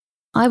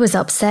I was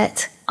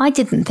upset. I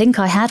didn't think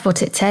I had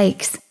what it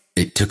takes.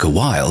 It took a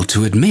while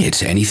to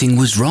admit anything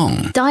was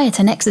wrong. Diet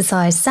and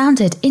exercise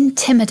sounded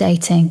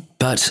intimidating.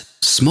 But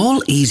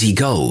small, easy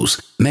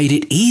goals made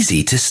it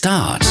easy to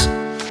start.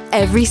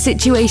 Every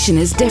situation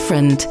is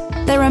different.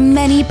 There are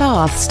many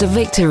paths to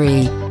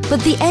victory,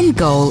 but the end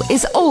goal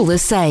is all the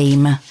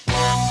same.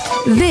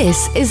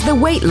 This is the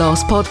Weight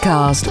Loss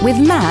Podcast with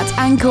Matt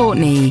and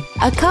Courtney,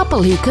 a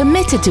couple who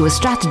committed to a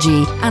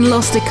strategy and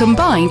lost a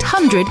combined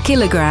 100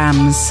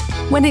 kilograms.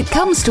 When it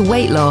comes to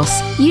weight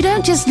loss, you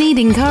don't just need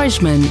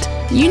encouragement,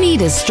 you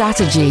need a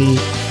strategy.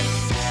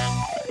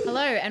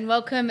 Hello and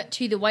welcome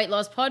to the Weight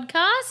Loss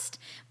Podcast.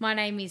 My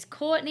name is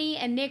Courtney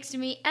and next to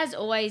me, as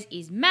always,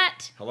 is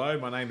Matt. Hello,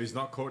 my name is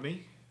not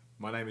Courtney.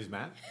 My name is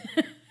Matt.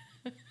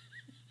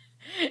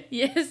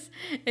 Yes,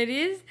 it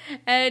is.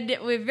 And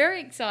we're very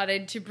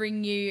excited to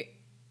bring you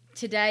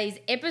today's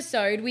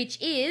episode,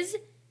 which is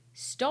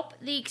Stop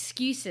the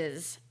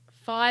Excuses.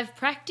 5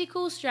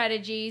 practical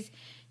strategies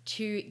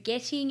to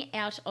getting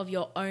out of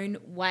your own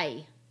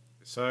way.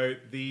 So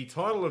the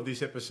title of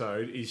this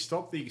episode is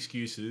Stop the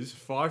Excuses,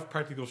 5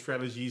 practical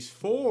strategies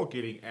for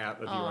getting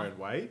out of your own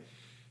way.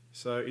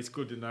 So it's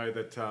good to know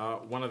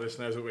that one of us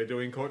knows what we're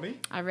doing, Courtney.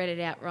 I read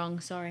it out wrong,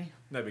 sorry.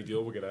 No big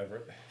deal, we'll get over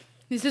it.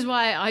 This is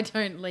why I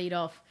don't lead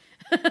off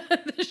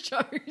the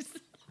shows.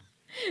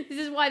 This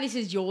is why this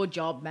is your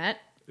job, Matt.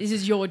 This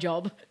is your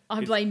job.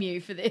 I blame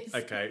you for this.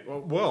 Okay,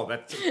 well,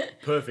 that's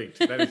perfect.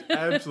 That is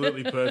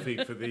absolutely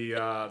perfect for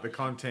the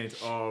content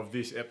of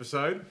this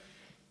episode.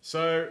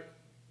 So,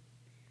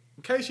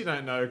 in case you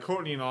don't know,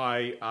 Courtney and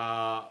I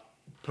are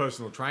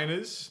personal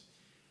trainers.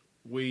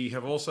 We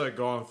have also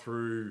gone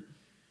through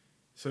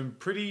some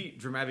pretty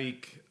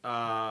dramatic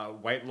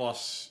weight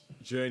loss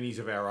journeys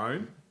of our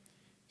own.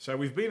 So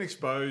we've been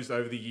exposed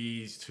over the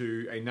years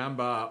to a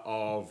number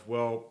of,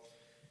 well,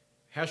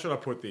 how should I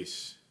put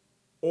this?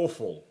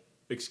 Awful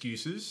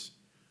excuses,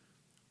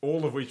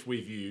 all of which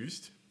we've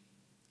used.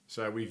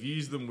 So we've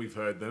used them, we've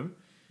heard them,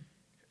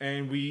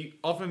 and we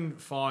often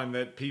find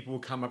that people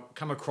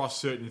come across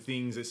certain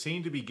things that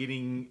seem to be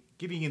getting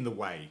in the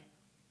way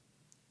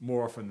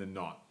more often than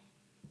not.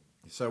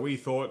 So we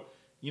thought,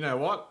 you know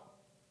what?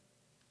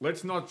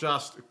 Let's not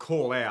just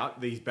call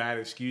out these bad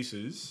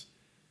excuses.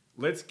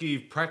 Let's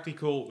give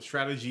practical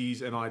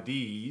strategies and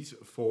ideas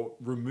for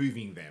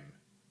removing them.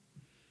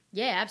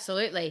 Yeah,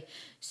 absolutely.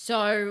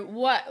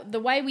 So the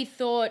way we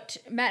thought,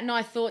 Matt and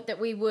I thought that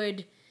we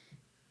would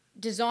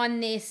design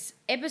this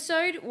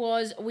episode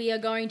was we are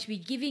going to be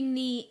giving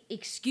the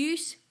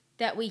excuse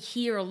that we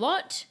hear a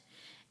lot,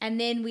 and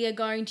then we are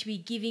going to be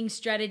giving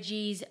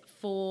strategies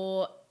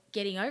for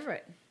getting over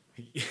it.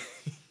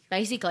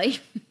 Basically.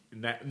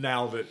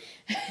 Nailed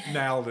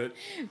it.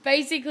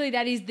 Basically,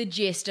 that is the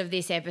gist of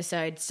this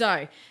episode.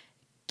 So,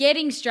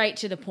 getting straight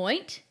to the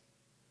point,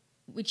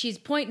 which is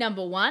point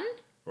number 1.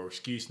 Or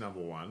excuse number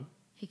 1.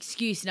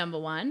 Excuse number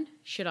 1,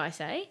 should I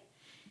say.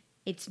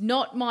 It's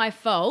not my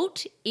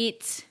fault,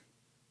 it's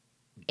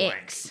Blank.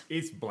 X.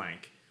 It's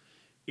blank.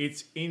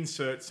 It's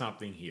insert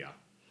something here.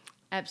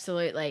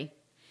 Absolutely.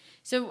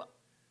 So,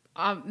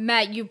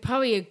 Matt, you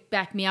probably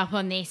back me up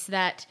on this,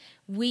 that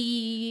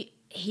we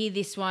hear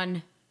this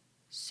one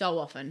so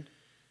often.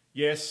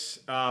 Yes,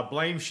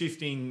 blame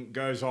shifting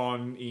goes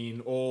on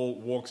in all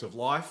walks of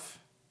life.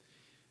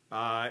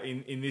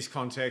 In this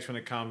context, when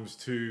it comes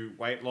to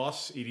weight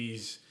loss, it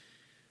is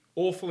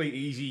awfully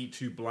easy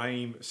to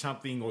blame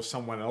something or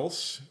someone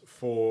else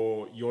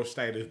for your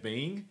state of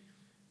being.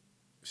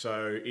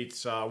 So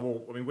it's,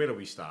 where do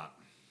we start?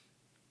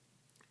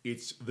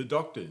 It's the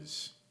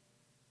doctors.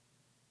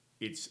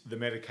 It's the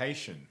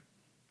medication.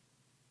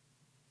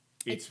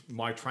 It's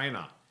my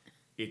trainer.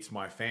 It's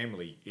my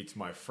family, it's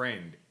my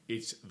friend,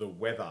 it's the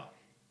weather.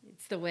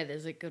 It's the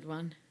weather's a good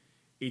one.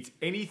 It's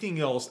anything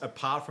else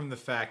apart from the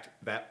fact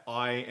that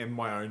I am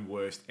my own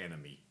worst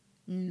enemy.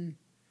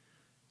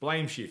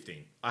 Blame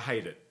shifting. I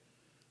hate it.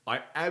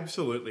 I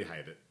absolutely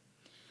hate it.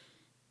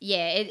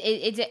 Yeah,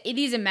 it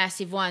is a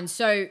massive one.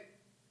 So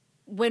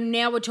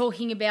we're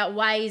talking about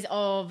ways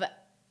of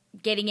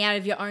getting out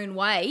of your own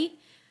way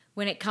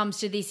when it comes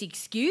to this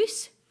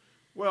excuse.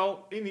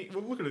 Well,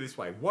 look at it this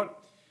way.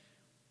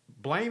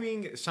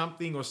 Blaming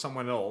something or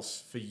someone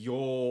else for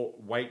your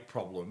weight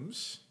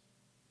problems,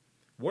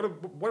 what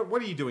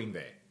are you doing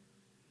there?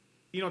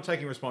 You're not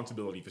taking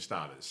responsibility for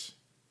starters.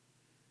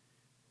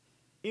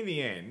 In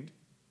the end,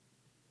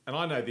 and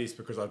I know this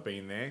because I've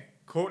been there,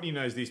 Courtney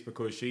knows this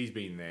because she's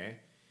been there,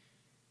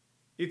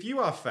 if you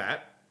are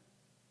fat,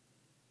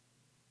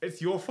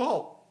 it's your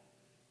fault.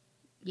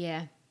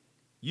 Yeah.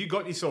 You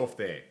got yourself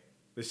there.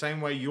 The same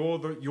way you're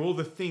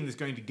the thing that's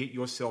going to get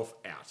yourself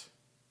out.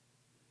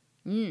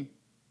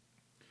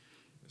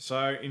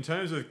 So in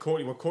terms of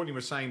what Courtney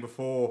was saying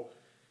before,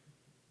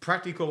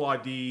 practical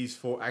ideas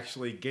for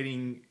actually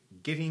getting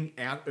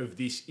out of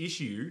this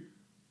issue,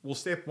 well,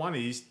 step 1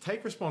 is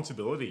take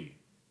responsibility.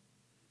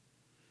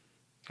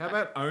 How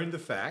about own the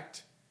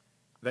fact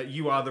that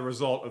you are the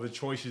result of the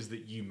choices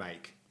that you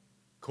make?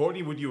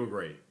 Courtney, would you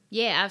agree?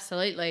 Yeah,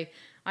 absolutely.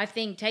 I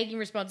think taking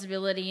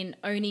responsibility and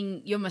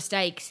owning your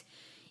mistakes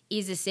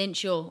is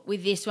essential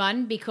with this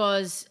one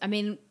because,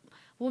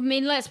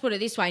 let's put it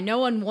this way. No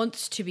one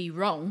wants to be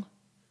wrong.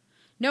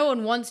 No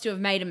one wants to have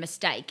made a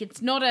mistake.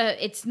 It's not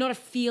a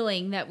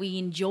feeling that we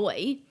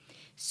enjoy.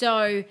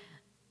 So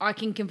I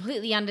can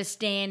completely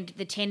understand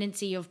the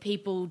tendency of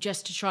people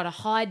just to try to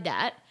hide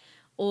that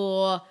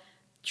or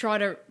try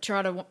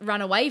to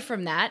run away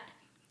from that.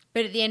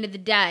 But at the end of the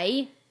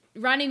day,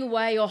 running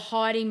away or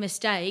hiding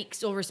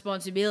mistakes or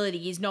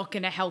responsibility is not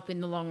going to help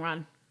in the long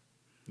run.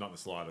 Not the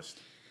slightest.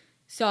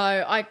 So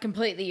I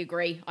completely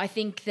agree. I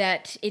think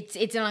that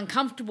it's an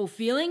uncomfortable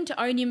feeling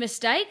to own your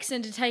mistakes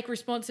and to take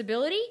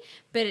responsibility,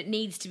 but it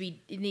needs to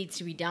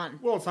be done.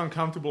 Well, it's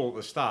uncomfortable at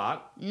the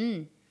start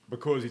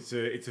because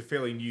it's a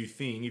fairly new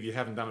thing if you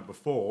haven't done it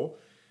before,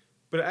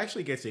 but it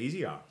actually gets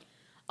easier.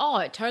 Oh,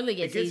 it totally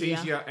gets easier. It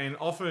gets easier, and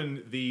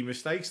often the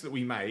mistakes that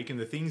we make and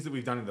the things that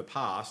we've done in the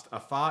past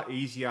are far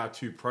easier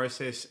to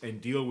process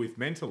and deal with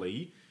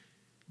mentally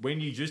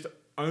when you just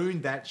own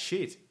that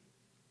shit.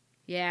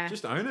 Yeah.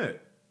 Just own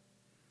it.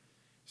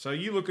 So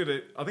you look at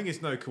it, I think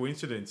it's no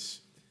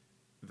coincidence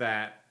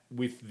that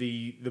with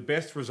the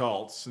best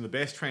results and the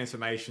best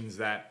transformations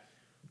that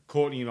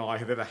Courtney and I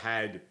have ever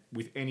had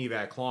with any of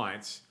our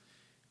clients,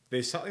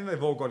 there's something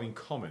they've all got in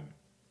common.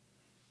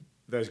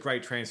 Those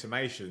great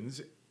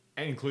transformations,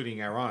 and including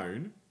our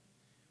own,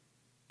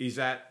 is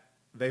that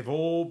they've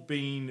all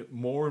been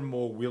more and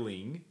more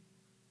willing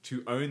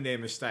to own their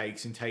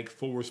mistakes and take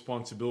full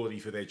responsibility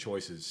for their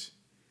choices.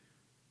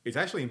 It's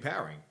actually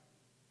empowering.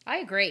 I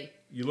agree.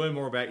 You learn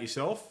more about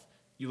yourself.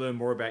 You learn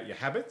more about your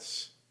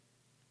habits,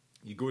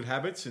 your good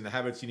habits, and the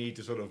habits you need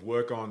to sort of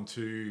work on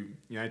to,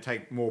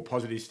 take more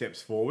positive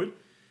steps forward.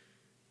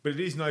 But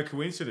it is no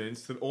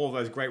coincidence that all of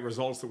those great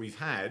results that we've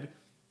had,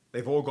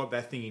 they've all got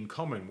that thing in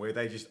common where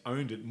they just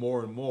owned it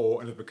more and more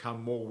and have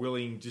become more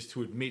willing just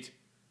to admit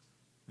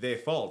their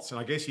faults. And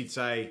I guess you'd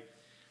say,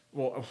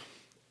 well,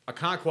 I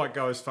can't quite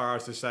go as far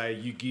as to say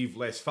you give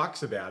less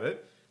fucks about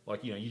it.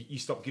 Like, you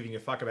stop giving a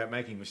fuck about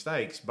making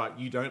mistakes, but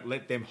you don't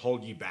let them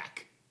hold you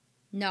back.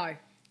 No.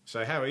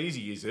 So how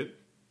easy is it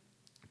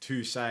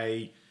to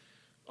say,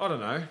 I don't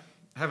know,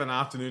 have an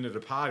afternoon at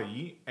a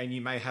party and you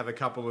may have a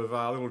couple of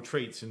little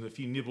treats and a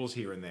few nibbles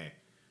here and there.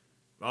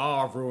 Oh,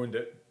 I've ruined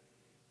it.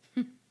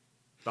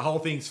 The whole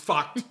thing's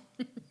fucked.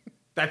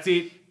 That's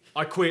it.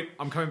 I quit.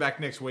 I'm coming back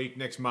next week,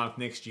 next month,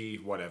 next year,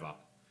 whatever.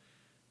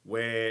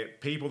 Where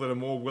people that are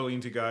more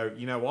willing to go,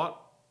 you know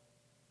what?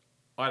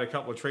 I had a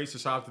couple of treats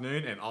this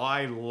afternoon and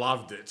I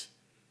loved it.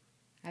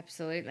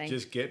 Absolutely.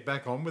 Just get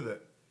back on with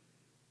it.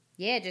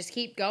 Yeah, just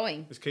keep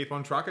going. Just keep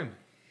on trucking.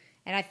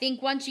 And I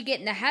think once you get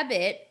in the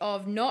habit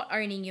of not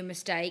owning your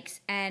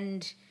mistakes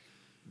and...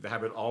 The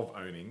habit of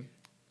owning.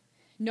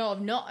 No,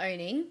 of not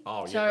owning.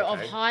 Oh, yeah, So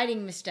okay. of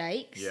hiding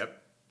mistakes.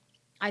 Yep.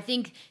 I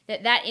think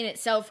that in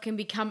itself can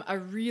become a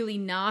really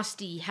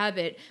nasty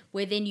habit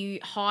where then you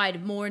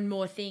hide more and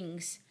more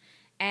things.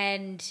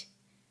 And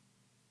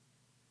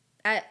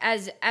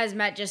as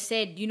Matt just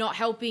said, you're not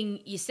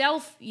helping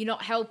yourself. You're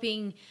not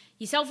helping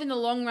yourself in the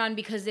long run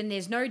because then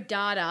there's no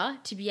data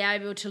to be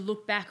able to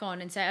look back on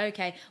and say,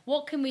 okay,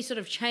 what can we sort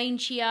of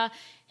change here?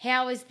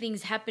 How is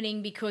things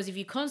happening? Because if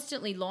you're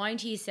constantly lying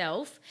to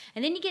yourself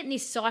and then you get in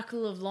this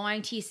cycle of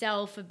lying to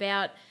yourself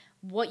about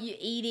what you're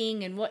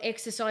eating and what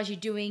exercise you're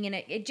doing, and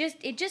it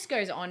just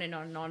goes on and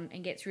on and on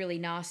and gets really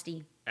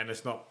nasty. And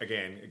it's not,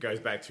 again, it goes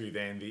back to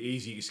then the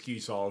easy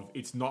excuse of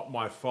it's not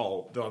my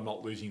fault that I'm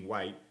not losing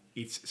weight.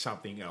 It's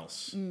something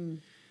else.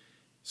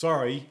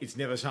 Sorry, it's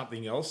never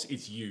something else.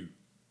 It's you.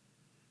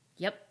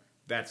 Yep.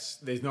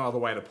 There's no other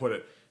way to put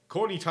it.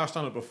 Courtney touched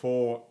on it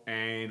before,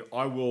 and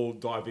I will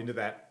dive into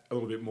that a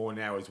little bit more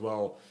now as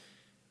well.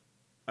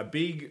 A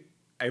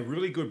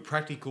really good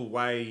practical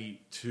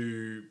way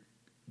to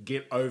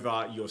get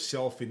over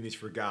yourself in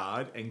this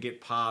regard and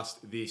get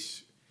past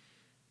this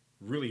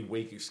really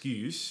weak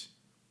excuse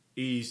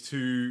is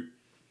to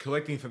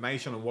collect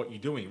information on what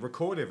you're doing.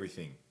 Record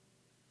everything.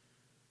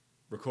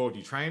 Record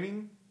your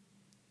training.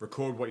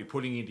 Record what you're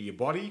putting into your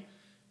body.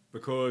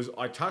 Because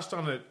I touched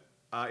on it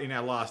in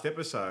our last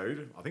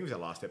episode. I think it was our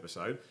last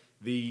episode.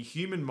 The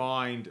human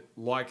mind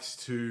likes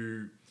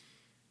to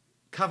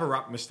cover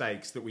up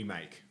mistakes that we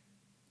make.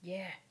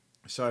 Yeah.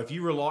 So if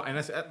you rely, and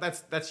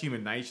that's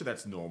human nature,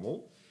 that's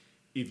normal.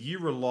 If you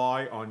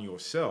rely on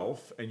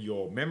yourself and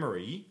your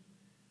memory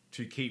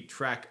to keep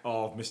track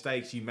of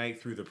mistakes you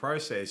make through the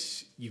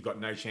process, you've got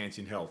no chance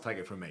in hell. Take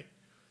it from me.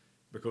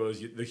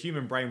 Because the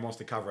human brain wants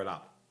to cover it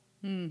up.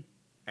 And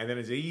then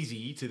it's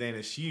easy to then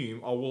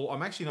assume, oh, well,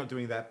 I'm actually not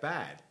doing that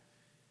bad.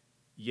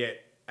 Yet,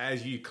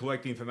 as you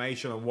collect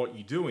information on what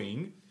you're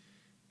doing,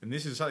 and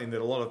this is something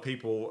that a lot of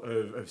people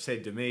have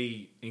said to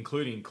me,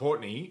 including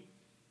Courtney,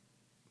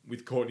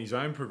 with Courtney's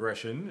own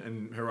progression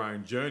and her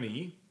own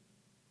journey,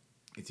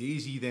 it's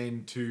easy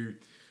then to,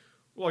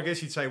 well, I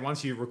guess you'd say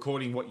once you're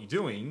recording what you're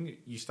doing,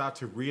 you start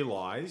to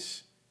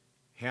realise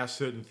how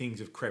certain things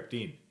have crept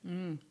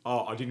in.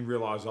 Oh, I didn't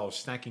realise I was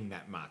snacking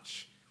that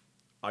much.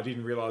 I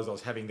didn't realise I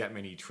was having that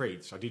many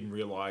treats. I didn't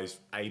realise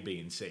A, B,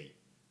 and C.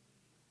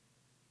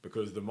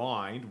 because the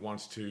mind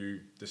wants to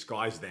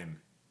disguise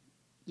them.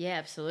 Yeah,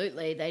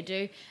 absolutely. They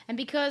do. And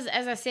because,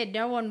 as I said,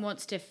 no one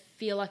wants to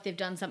feel like they've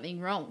done something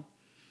wrong.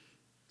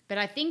 But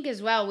I think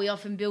as well, we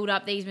often build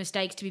up these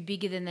mistakes to be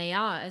bigger than they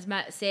are. As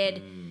Matt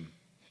said,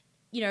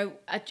 you know,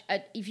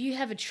 if you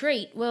have a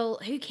treat, well,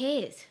 who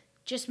cares?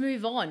 Just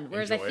move on.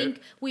 Whereas Enjoy I think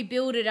it. we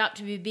build it up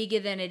to be bigger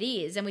than it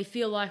is, and we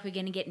feel like we're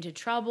going to get into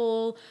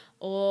trouble,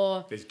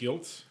 or There's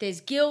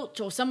guilt.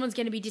 or someone's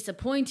going to be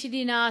disappointed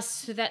in us.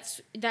 So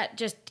that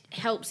just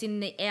helps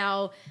in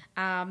our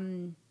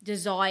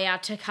desire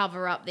to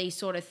cover up these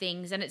sort of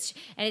things, and it's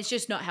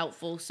just not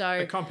helpful. So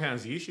It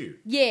compounds the issue.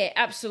 yeah,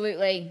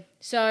 absolutely.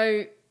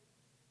 So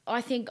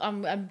I think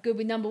I'm good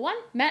with number one.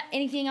 Matt,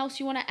 anything else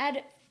you want to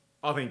add?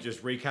 I think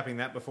just recapping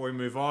that before we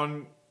move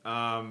on,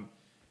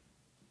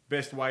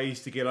 best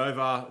ways to get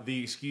over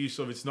the excuse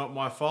of it's not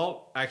my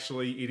fault.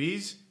 Actually, it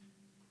is.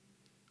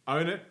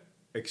 Own it,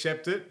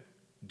 accept it,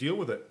 deal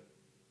with it.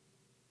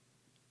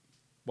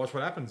 Watch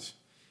what happens.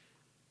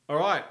 All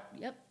right.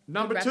 Yep.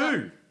 Number Good wrap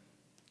 2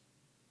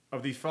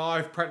 of the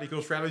 5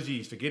 practical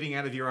strategies for getting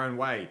out of your own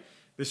way.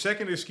 The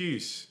second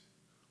excuse.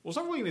 Well, it's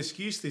not really an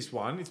excuse, this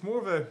one. It's more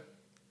of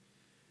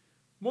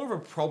a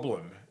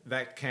problem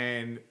that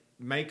can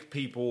make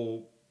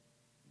people,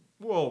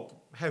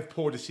 well, have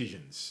poor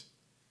decisions.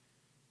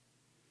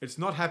 It's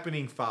not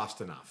happening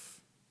fast enough.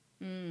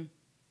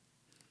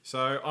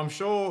 So I'm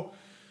sure,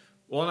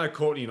 well, I know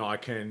Courtney and I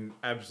can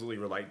absolutely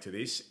relate to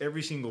this.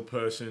 Every single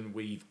person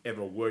we've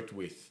ever worked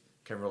with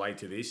can relate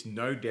to this.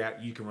 No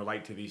doubt you can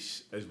relate to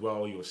this as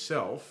well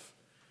yourself.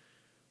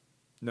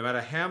 No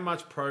matter how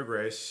much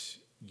progress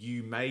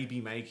you may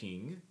be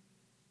making,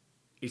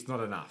 it's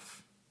not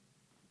enough.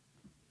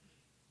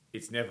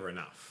 It's never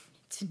enough.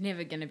 It's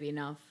never going to be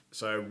enough.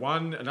 So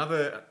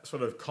another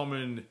sort of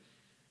common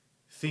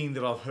thing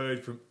that I've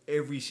heard from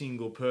every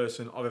single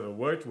person I've ever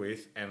worked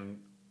with,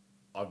 and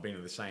I've been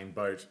in the same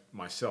boat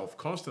myself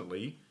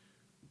constantly,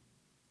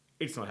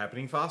 it's not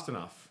happening fast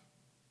enough.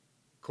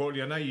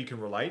 Courtney, I know you can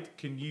relate.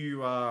 Can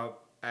you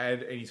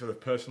add any sort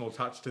of personal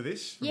touch to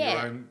this from Yeah.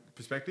 your own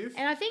perspective?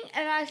 And I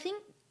think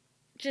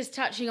just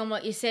touching on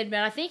what you said,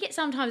 but I think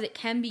sometimes it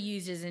can be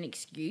used as an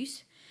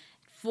excuse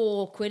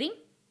for quitting.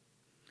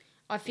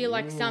 I feel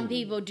like some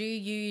people do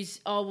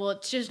use,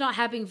 it's just not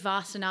happening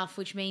fast enough,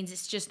 which means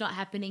it's just not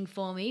happening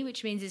for me,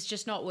 which means it's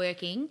just not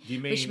working,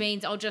 which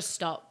means I'll just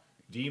stop.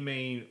 Do you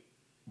mean,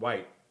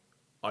 wait,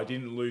 I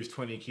didn't lose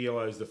 20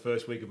 kilos the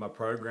first week of my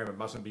program, it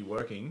mustn't be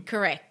working?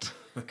 Correct.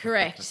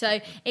 So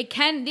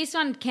this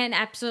one can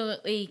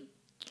absolutely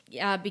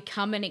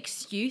become an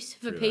excuse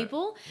for True that.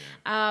 people.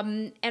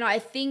 And I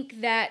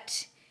think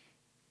that,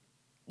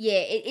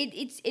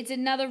 it's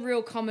another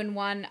real common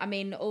one. I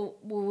mean,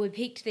 we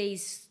picked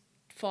these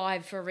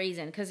 5 for a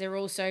reason because they're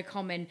all so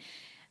common.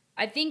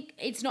 I think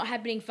it's not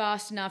happening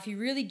fast enough. You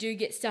really do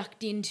get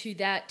sucked into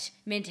that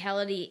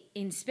mentality,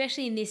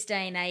 especially in this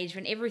day and age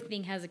when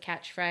everything has a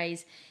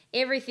catchphrase.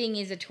 Everything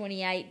is a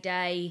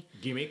 28-day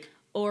Gimmick,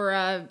 or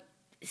a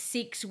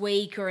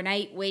 6-week or an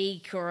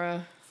 8-week or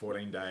a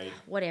 14-day,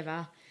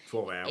 whatever.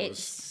 12 hours.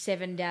 It's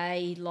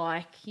 7-day,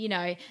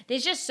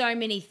 there's just so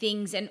many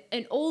things, and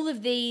all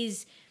of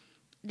these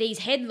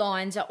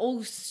headlines are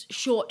all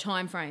short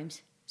time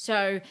frames.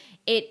 So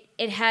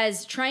it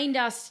has trained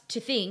us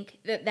to think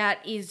that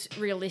is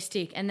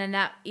realistic, and then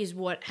that is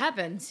what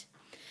happens.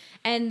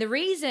 And the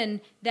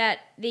reason that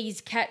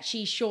these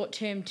catchy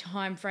short-term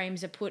time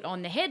frames are put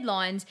on the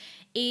headlines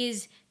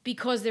is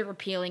because they're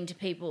appealing to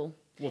people.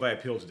 Well, they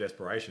appeal to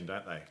desperation,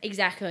 don't they?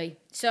 Exactly.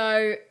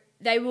 So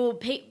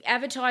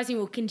advertising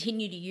will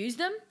continue to use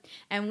them,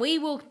 and we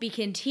will be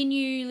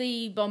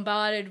continually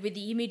bombarded with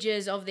the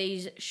images of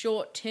these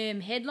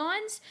short-term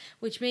headlines,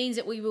 which means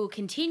that we will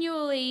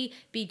continually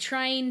be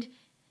trained,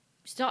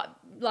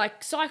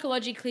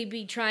 psychologically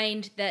be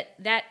trained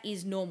that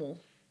is normal,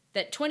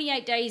 that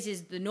 28 days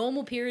is the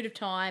normal period of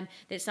time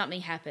that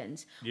something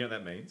happens. You know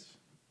what that means?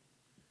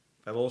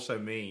 That also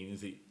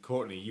means that,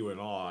 Courtney, you and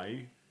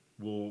I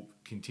will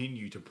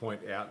continue to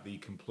point out the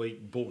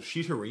complete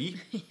bullshittery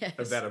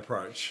of that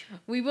approach.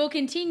 We will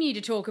continue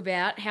to talk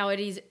about how it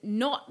is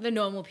not the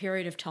normal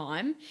period of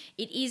time.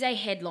 It is a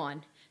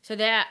headline. So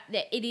that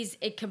it is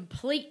a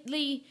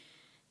completely,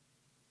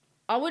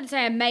 I wouldn't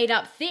say a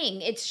made-up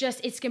thing.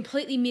 It's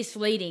completely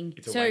misleading.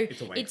 It's a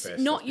wank it's fest,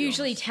 not let's be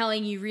usually honest.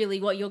 telling you really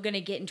what you're going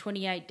to get in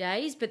 28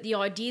 days, but the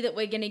idea that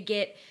we're going to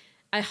get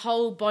a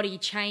whole body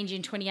change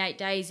in 28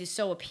 days is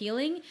so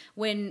appealing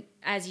when,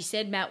 as you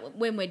said, Matt,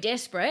 when we're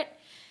desperate,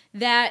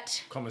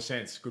 that Common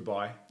sense,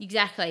 goodbye.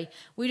 exactly,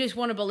 we just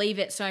want to believe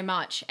it so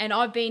much. And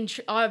I've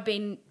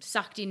been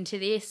sucked into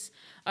this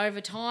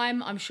over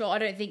time. I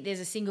don't think there's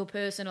a single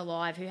person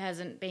alive who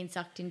hasn't been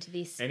sucked into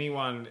this.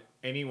 Anyone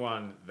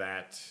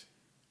that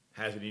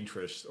has an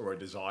interest or a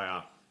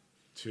desire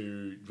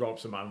to drop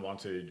some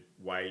unwanted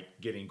weight,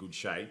 get in good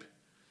shape,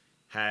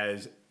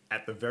 has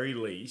at the very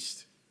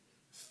least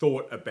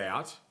thought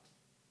about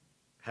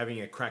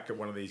having a crack at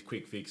one of these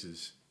quick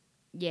fixes,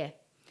 Yeah,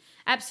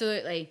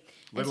 absolutely.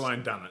 let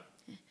alone done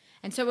it.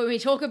 And so when we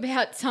talk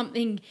about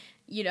something,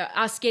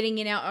 us getting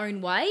in our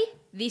own way,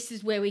 this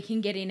is where we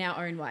can get in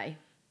our own way.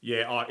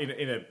 Yeah,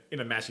 in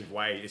a massive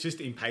way. It's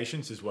just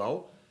impatience as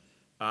well.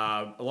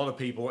 A lot of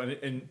people,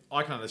 and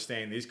I can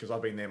understand this because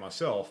I've been there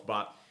myself,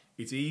 but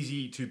it's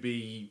easy to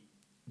be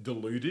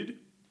deluded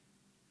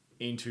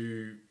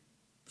into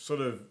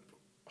sort of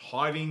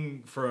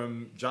hiding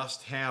from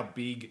just how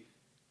big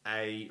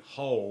a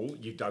hole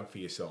you've dug for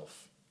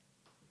yourself.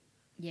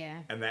 Yeah.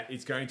 And that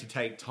it's going to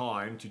take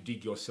time to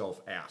dig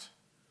yourself out.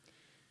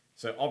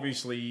 So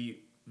obviously,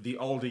 the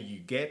older you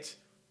get,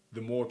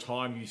 the more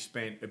time you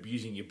spent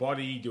abusing your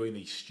body, doing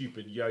these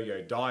stupid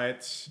yo-yo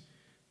diets,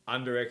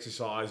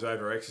 under-exercise,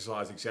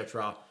 over-exercise,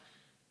 etc.,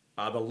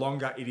 the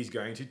longer it is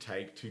going to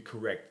take to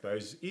correct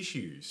those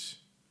issues.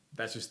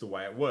 That's just the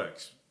way it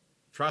works.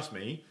 Trust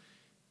me,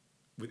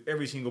 with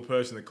every single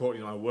person that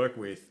Courtney and I work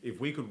with,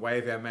 if we could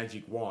wave our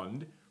magic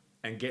wand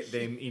and get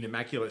them in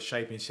immaculate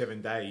shape in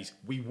 7 days,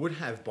 we would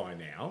have by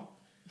now,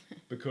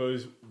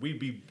 because we'd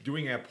be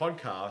doing our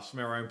podcast from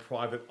our own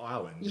private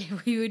island. Yeah,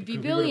 we would be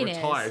We billionaires.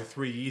 would have retired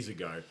 3 years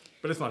ago,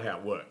 but it's not how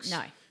it works.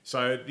 No.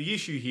 So the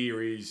issue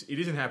here is it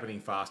isn't happening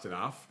fast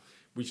enough,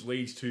 which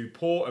leads to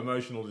poor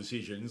emotional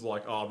decisions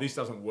like, oh, this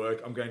doesn't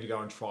work, I'm going to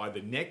go and try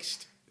the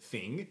next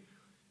thing,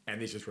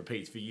 and this just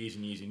repeats for years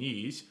and years and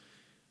years.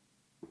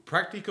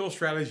 Practical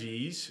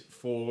strategies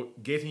for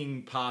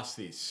getting past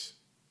this.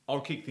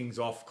 I'll kick things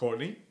off,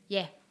 Courtney.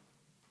 Yeah.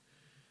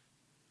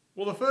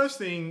 Well, the first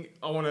thing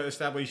I want to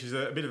establish is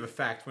a bit of a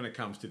fact when it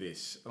comes to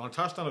this. And I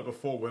touched on it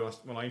before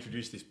when I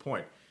introduced this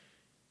point.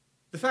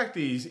 The fact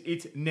is,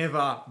 it's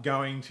never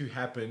going to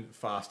happen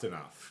fast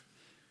enough.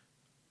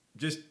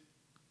 Just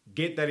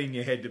get that in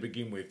your head to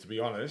begin with, to be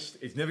honest.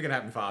 It's never going to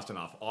happen fast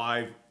enough.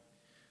 I've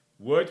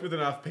worked with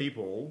enough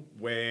people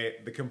where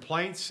the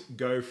complaints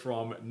go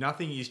from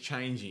nothing is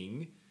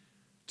changing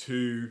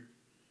to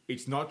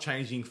it's not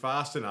changing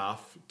fast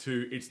enough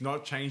to it's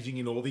not changing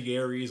in all the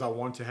areas I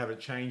want to have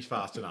it change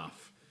fast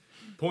enough.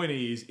 Point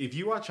is, if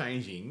you are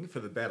changing for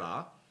the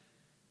better,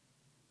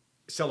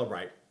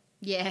 celebrate.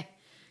 Yeah.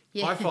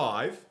 Yeah. High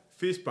five,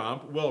 fist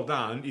bump, well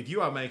done. If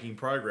you are making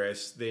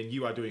progress, then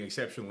you are doing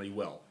exceptionally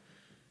well.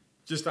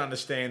 Just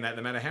understand that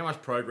no matter how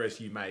much progress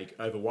you make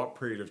over what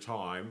period of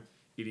time,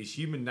 it is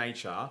human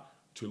nature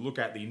to look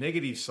at the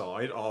negative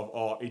side of,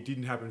 oh, it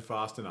didn't happen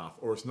fast enough,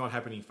 or it's not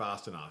happening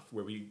fast enough,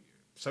 where we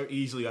so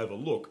easily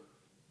overlook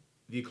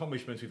the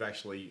accomplishments we've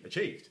actually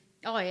achieved.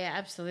 Oh, yeah,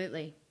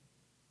 absolutely.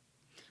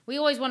 We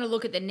always want to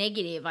look at the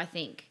negative, I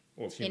think,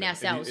 Well, it's in human-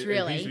 ourselves, it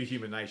really. appears to be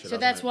human nature, So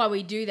doesn't that's it? why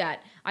we do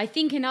that. I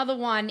think another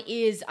one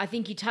is, I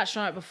think you touched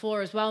on it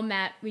before as well,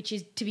 Matt, which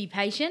is to be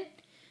patient.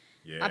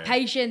 Yeah.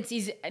 Patience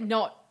is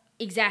not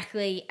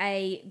exactly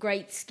a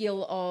great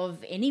skill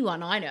of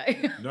anyone I know,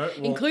 No, well-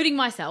 including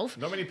myself.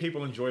 Not many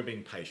people enjoy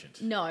being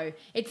patient. No,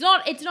 it's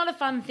not a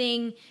fun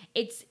thing.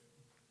 It's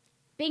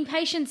being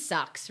patient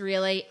sucks,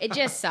 really. It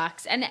just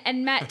sucks.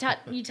 And Matt,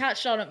 you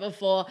touched on it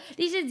before.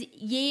 This is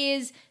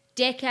years,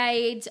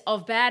 decades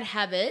of bad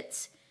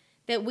habits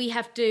that we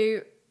have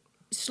to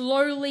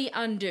slowly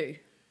undo.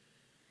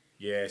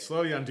 Yeah,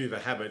 slowly undo the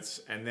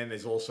habits, and then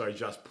there's also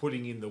just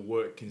putting in the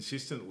work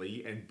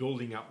consistently and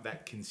building up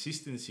that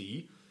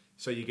consistency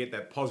so you get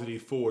that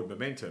positive forward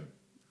momentum.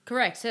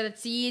 Correct. So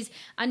that's years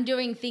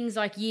undoing things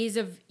like years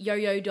of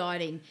yo-yo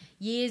dieting,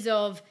 years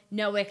of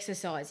no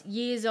exercise,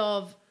 years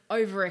of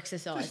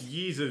over-exercise. Just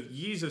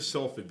years of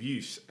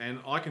self-abuse, and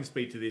I can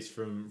speak to this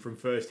from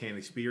first-hand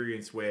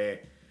experience where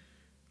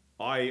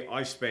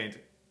I spent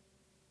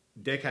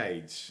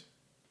decades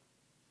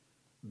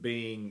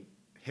being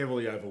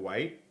heavily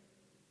overweight,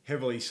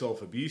 heavily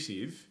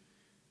self-abusive,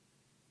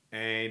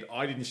 and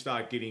I didn't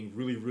start getting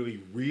really,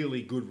 really,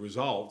 really good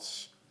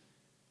results,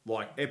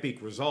 like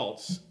epic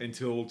results,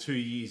 until 2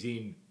 years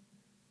in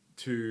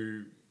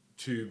to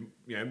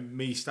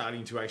me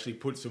starting to actually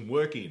put some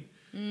work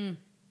in.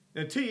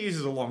 Now, 2 years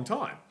is a long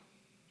time.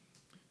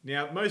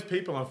 Now, most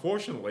people,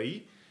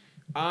 unfortunately,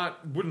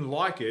 wouldn't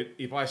like it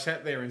if I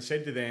sat there and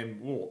said to them,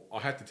 well, I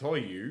have to tell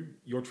you,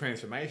 your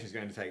transformation is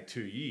going to take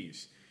 2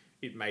 years.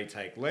 It may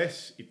take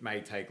less, it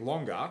may take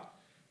longer.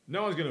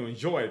 No one's going to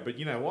enjoy it, but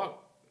you know what?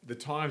 The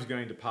time's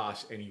going to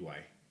pass anyway.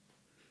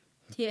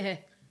 Yeah.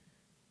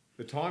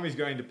 The time is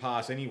going to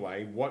pass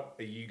anyway. What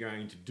are you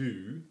going to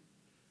do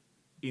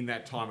in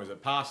that time as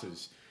it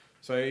passes?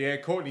 So, yeah,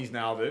 Courtney's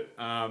nailed it.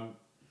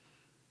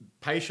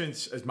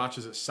 Patience, as much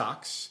as it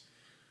sucks,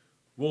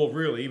 well,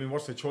 really, I mean,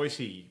 what's the choice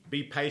here?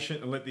 Be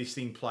patient and let this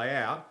thing play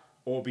out,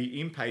 or be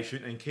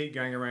impatient and keep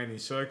going around in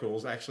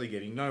circles, actually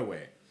getting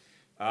nowhere.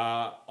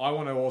 I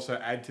want to also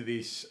add to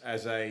this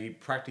as a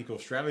practical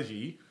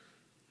strategy,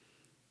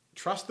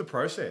 trust the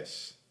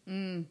process.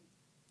 There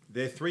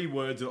are 3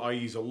 words that I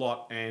use a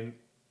lot, and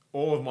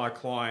all of my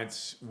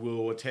clients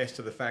will attest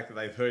to the fact that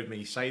they've heard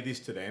me say this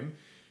to them.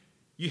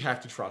 You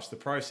have to trust the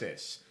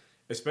process,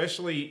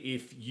 especially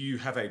if you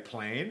have a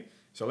plan.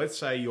 So let's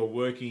say you're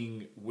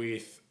working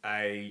with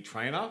a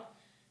trainer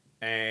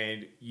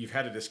and you've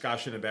had a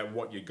discussion about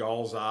what your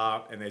goals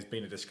are, and there's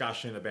been a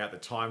discussion about the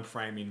time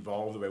frame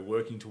involved that we're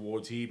working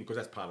towards here, because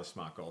that's part of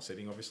smart goal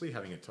setting, obviously,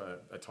 having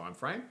a time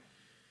frame.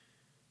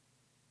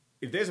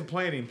 if there's a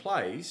plan in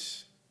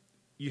place,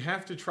 you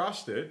have to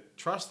trust it,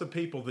 trust the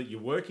people that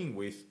you're working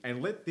with,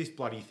 and let this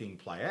bloody thing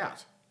play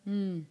out.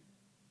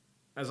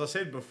 As I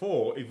said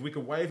before, if we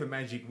could wave a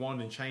magic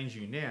wand and change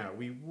you now,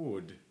 we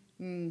would.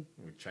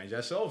 We'd change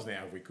ourselves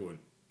now if we could.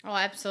 Oh,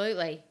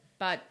 absolutely.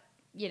 But,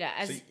 you know,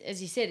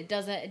 as you said, it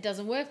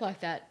doesn't work like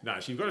that. No,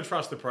 so you've got to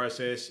trust the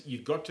process.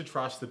 You've got to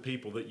trust the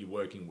people that you're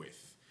working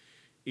with.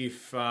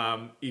 If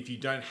you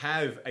don't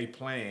have a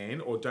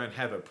plan or don't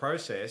have a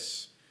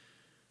process,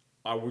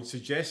 I would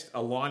suggest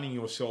aligning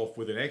yourself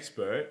with an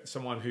expert,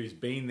 someone who's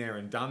been there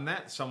and done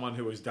that, someone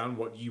who has done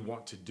what you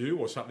want to do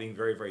or something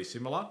very, very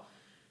similar,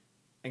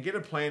 and get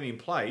a plan in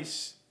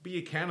place, be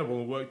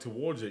accountable and work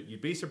towards it.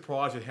 You'd be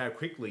surprised at how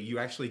quickly you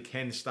actually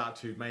can start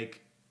to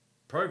make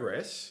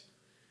progress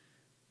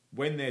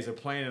when there's a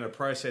plan and a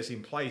process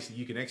in place that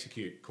you can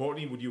execute.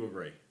 Courtney, would you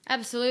agree?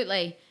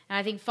 Absolutely. And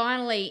I think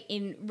finally,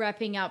 in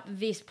wrapping up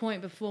this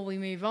point before we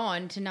move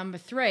on to number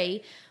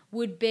 3,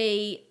 would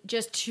be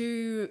just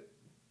to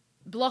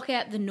block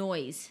out the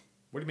noise.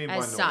 What do you mean by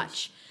as noise?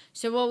 such?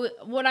 So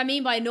what I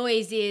mean by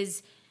noise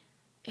is,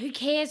 who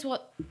cares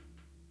what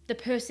the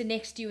person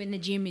next to you in the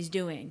gym is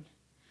doing?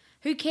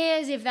 Who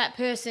cares if that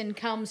person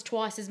comes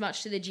twice as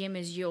much to the gym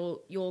as you're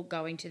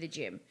going to the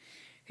gym?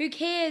 Who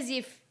cares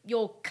if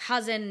your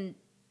cousin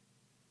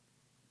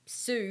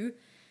Sue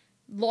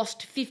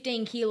lost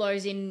 15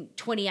 kilos in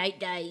 28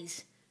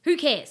 days? Who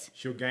cares?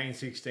 She'll gain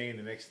 16 in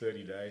the next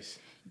 30 days.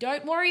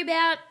 Don't worry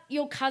about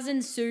your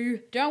cousin Sue.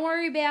 Don't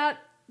worry about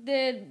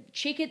the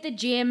chick at the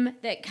gym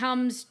that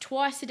comes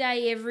twice a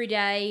day every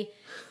day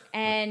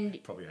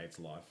and Probably hates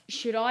life.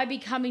 should I be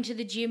coming to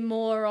the gym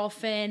more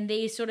often?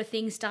 These sort of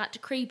things start to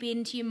creep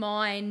into your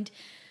mind.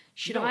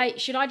 Should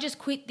I just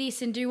quit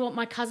this and do what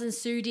my cousin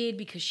Sue did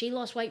because she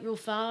lost weight real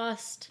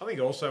fast? I think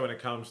also when it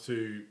comes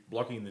to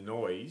blocking the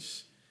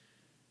noise,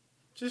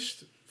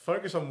 just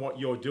focus on what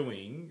you're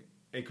doing,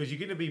 because you're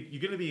going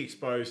to be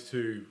exposed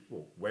to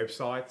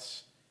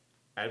websites,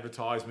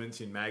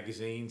 advertisements in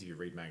magazines. If you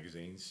read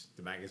magazines,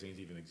 do magazines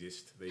even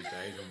exist these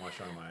days? Am I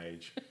showing my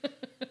age?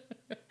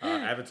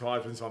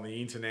 Advertisements on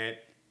the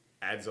internet,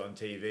 ads on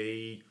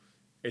TV.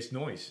 It's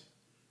noise.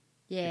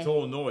 Yeah. It's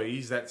all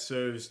noise that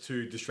serves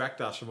to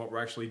distract us from what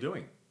we're actually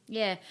doing.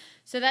 Yeah.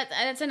 So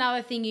that's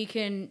another thing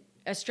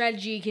a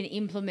strategy you can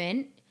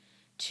implement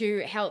to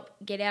help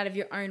get out of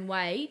your own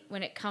way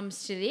when it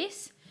comes to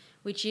this,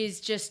 which is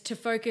just to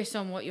focus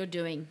on what you're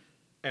doing.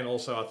 And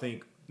also, I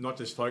think, not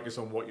just focus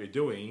on what you're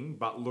doing,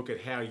 but look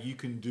at how you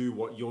can do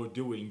what you're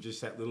doing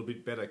just that little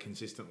bit better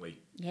consistently.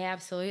 Yeah,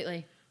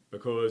 absolutely.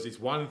 Because it's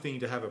one thing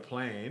to have a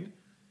plan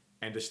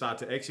and to start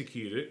to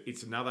execute it.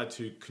 It's another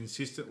to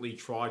consistently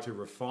try to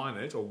refine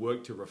it or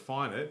work to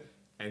refine it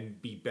and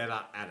be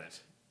better at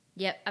it.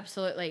 Yep,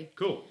 absolutely.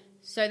 Cool.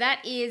 So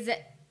that is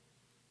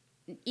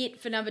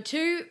it for number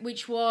 2,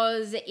 which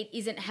was it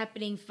isn't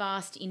happening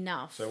fast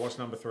enough. So what's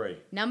number 3?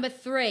 Number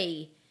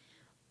 3,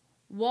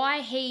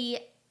 why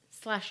he/she,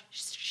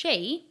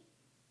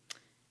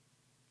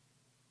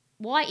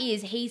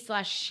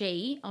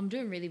 I'm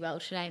doing really well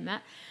today,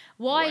 Matt.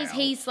 Why is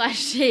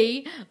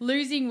he/she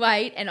losing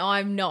weight and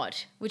I'm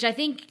not? Which I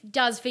think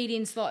does feed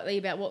in slightly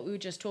about what we were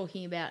just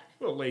talking about.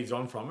 Well, it leads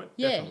on from it,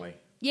 Yeah. definitely.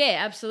 Yeah,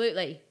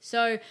 absolutely.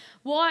 So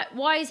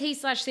why is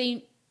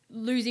he/she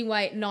losing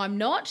weight and I'm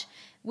not?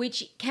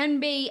 Which can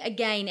be,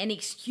 again, an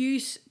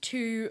excuse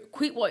to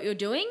quit what you're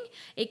doing.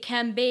 It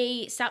can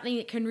be something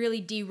that can really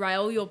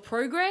derail your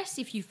progress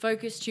if you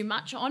focus too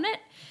much on it.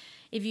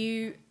 If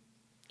you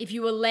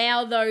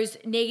allow those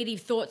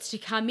negative thoughts to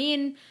come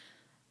in,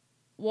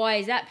 why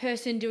is that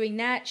person doing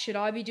that? Should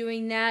I be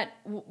doing that?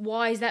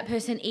 Why is that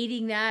person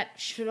eating that?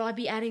 Should I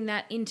be adding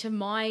that into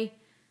my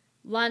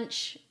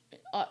lunch?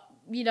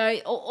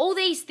 All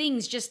these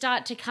things just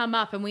start to come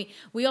up, and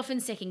we often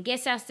second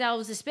guess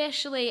ourselves,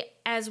 especially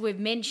as we've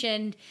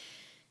mentioned,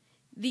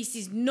 this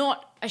is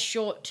not a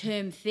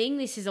short-term thing.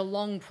 This is a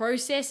long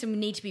process and we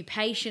need to be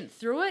patient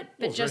through it.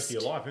 Well, it's the rest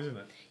of your life, isn't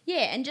it?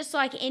 Yeah, and just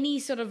like any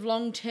sort of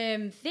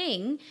long-term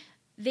thing,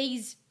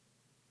 these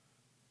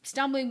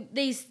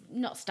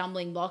not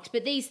stumbling blocks,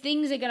 but these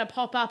things are going to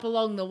pop up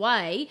along the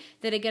way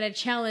that are going to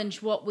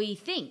challenge what we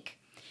think.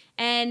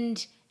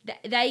 And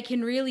they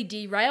can really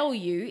derail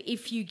you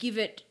if you give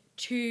it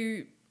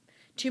too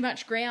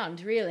much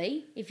ground,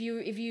 really, if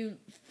you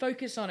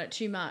focus on it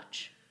too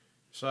much.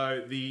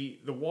 So the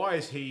why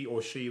is he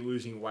or she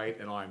losing weight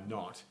and I'm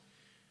not?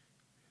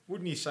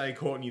 Wouldn't you say,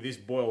 Courtney, this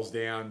boils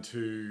down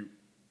to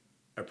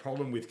a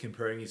problem with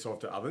comparing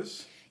yourself to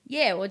others?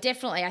 Yeah, well,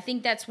 definitely. I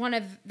think that's one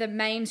of the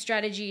main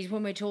strategies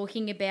when we're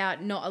talking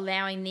about not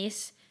allowing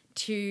this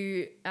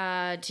to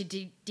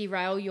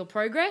derail your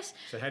progress.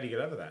 So how do you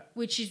get over that?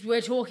 Which is,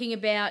 we're talking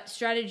about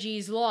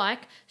strategies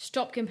like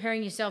stop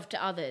comparing yourself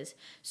to others.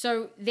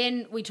 So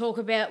then we talk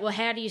about, well,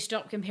 how do you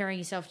stop comparing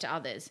yourself to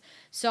others?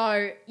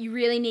 So you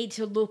really need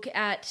to look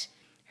at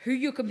who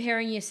you're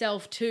comparing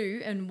yourself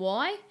to and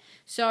why.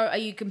 So are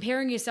you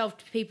comparing yourself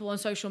to people on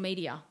social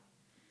media?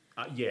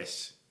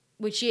 Yes.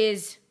 Which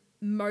is,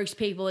 most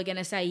people are going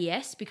to say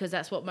yes, because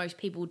that's what most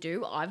people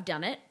do. I've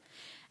done it.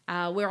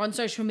 We're on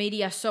social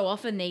media so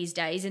often these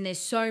days, and there's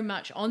so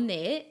much on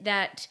there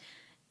that,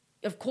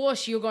 of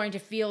course, you're going to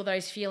feel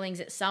those feelings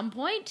at some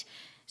point.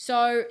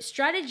 So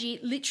strategy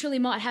literally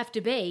might have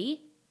to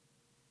be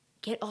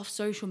get off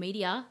social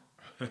media.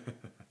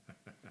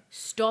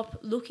 Stop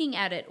looking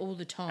at it all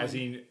the time. As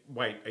in,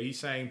 wait, are you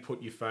saying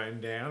put your phone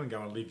down and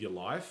go and live your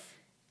life?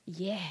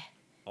 Yeah.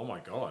 Oh my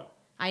God.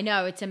 I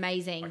know, it's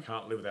amazing. I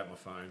can't live without my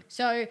phone.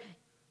 So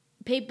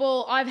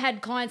I've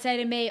had clients say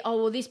to me,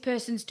 oh, well, this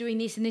person's doing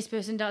this and this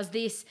person does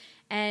this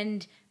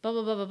and blah,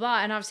 blah, blah, blah, blah.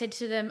 And I've said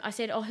to them,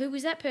 oh, who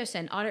is that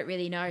person? I don't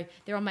really know.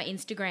 They're on my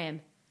Instagram.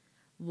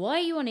 Why are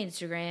you on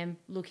Instagram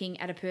looking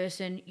at a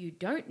person you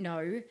don't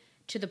know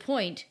to the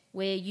point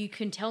where you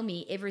can tell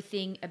me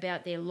everything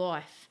about their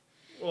life?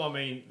 Well, I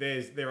mean,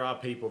 there are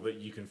people that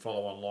you can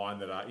follow online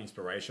that are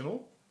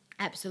inspirational.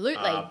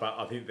 Absolutely. But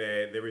I think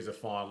there is a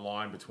fine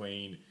line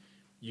between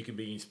you can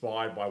be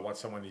inspired by what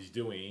someone is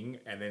doing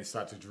and then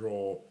start to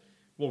draw,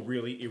 well,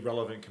 really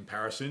irrelevant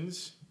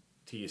comparisons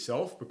to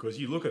yourself, because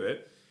you look at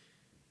it,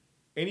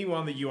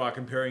 anyone that you are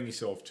comparing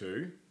yourself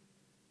to,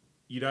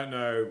 you don't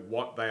know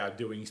what they are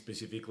doing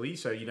specifically,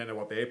 so you don't know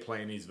what their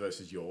plan is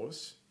versus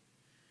yours.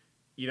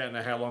 You don't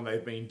know how long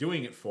they've been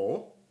doing it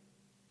for.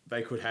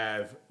 They could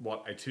have,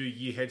 a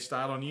 2-year head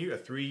start on you, a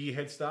 3-year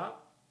head start,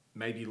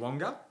 maybe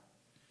longer.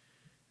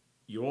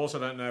 You also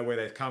don't know where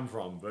they've come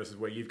from versus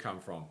where you've come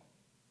from.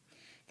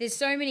 There's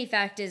so many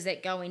factors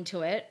that go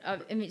into it.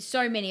 I mean,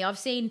 so many.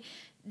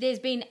 There's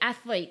been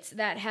athletes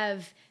that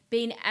have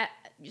been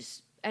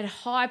at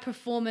high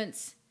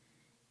performance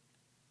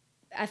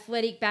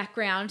athletic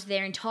background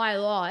their entire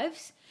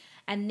lives,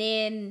 and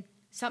then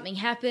something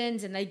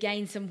happens and they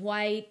gain some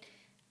weight,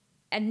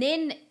 and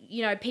then,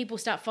 people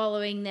start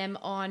following them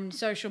on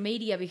social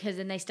media because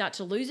then they start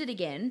to lose it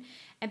again,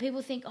 and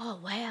people think, oh,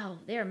 wow,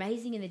 they're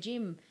amazing in the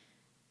gym.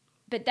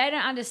 But they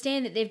don't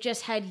understand that they've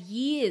just had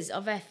years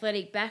of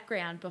athletic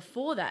background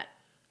before that.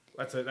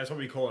 That's what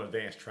we call an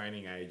advanced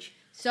training age.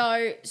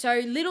 So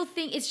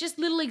it's just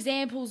little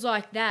examples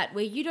like that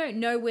where you don't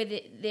know where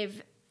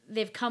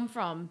they've come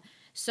from.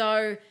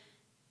 So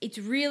it's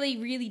really,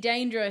 really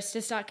dangerous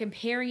to start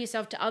comparing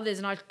yourself to others.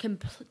 And I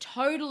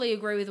totally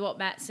agree with what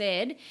Matt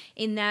said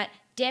in that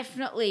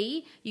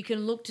definitely you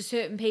can look to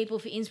certain people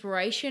for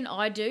inspiration.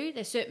 I do.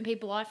 There's certain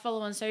people I follow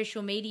on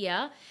social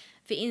media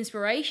for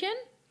inspiration.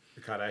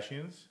 The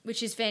Kardashians?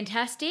 Which is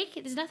fantastic.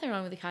 There's nothing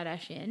wrong with the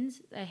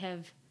Kardashians.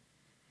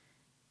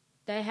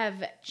 They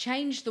have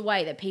changed the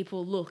way that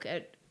people look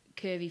at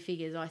curvy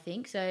figures, I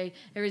think. So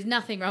there is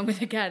nothing wrong with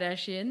the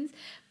Kardashians.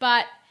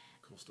 But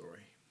cool story.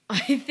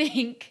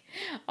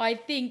 I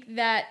think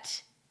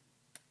that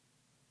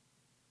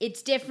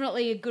it's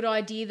definitely a good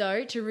idea,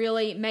 though, to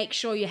really make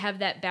sure you have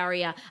that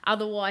barrier.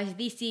 Otherwise,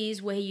 this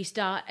is where you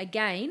start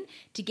again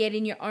to get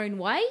in your own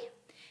way.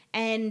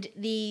 And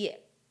the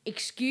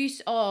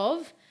excuse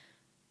of,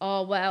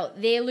 oh, well,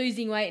 they're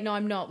losing weight and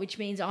I'm not, which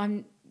means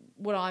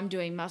what I'm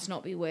doing must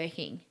not be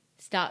working,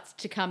 starts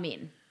to come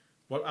in.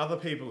 What other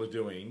people are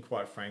doing,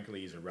 quite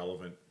frankly, is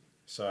irrelevant.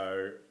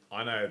 So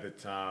I know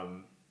that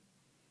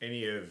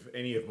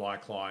any of my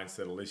clients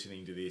that are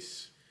listening to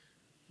this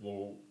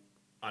will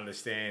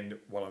understand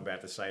what I'm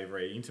about to say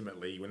very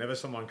intimately. Whenever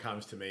someone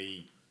comes to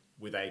me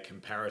with a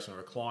comparison, or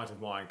a client of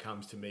mine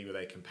comes to me with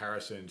a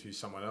comparison to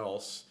someone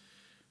else,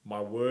 my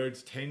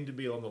words tend to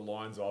be along the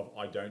lines of,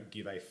 I don't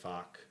give a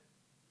fuck.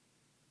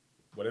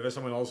 Whatever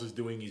someone else is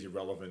doing is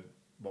irrelevant.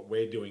 What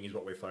we're doing is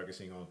what we're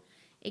focusing on.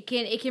 It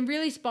can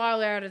really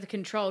spiral out of the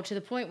control to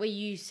the point where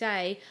you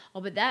say,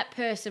 oh, but that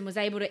person was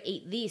able to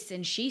eat this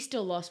and she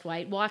still lost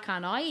weight. Why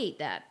can't I eat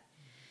that?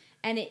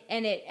 And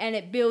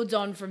it builds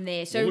on from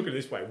there. So well, look at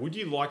it this way. Would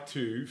you like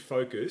to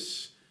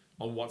focus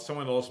on what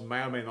someone else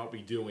may or may not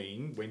be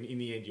doing when in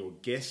the end you're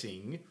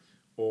guessing?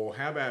 Or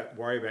how about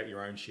worry about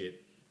your own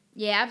shit?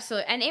 Yeah,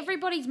 absolutely. And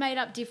everybody's made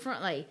up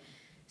differently.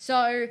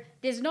 So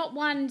there's not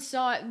one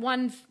side,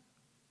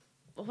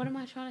 what am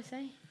I trying to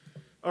say?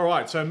 All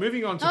right, so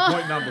moving on to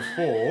point number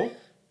 4,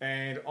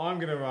 and I'm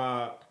going to...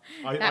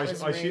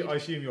 I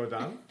assume you're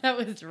done? That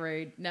was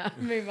rude. No,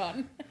 move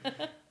on.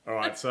 All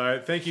right,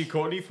 so thank you,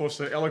 Courtney, for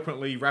so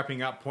eloquently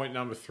wrapping up point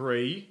number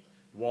 3.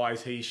 Why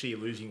is he, she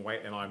losing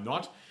weight and I'm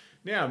not?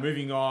 Now,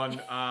 moving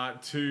on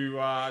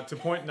to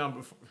point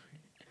number...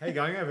 How you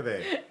going over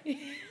there?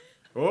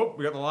 Oh,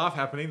 we got the laugh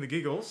happening, the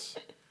giggles.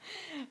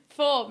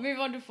 4, move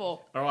on to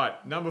 4. All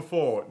right, number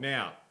 4.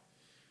 Now,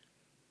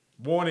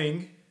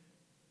 warning...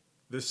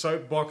 The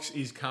soapbox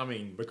is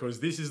coming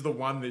because this is the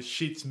one that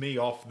shits me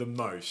off the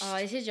most. Oh,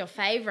 this is your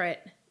favourite.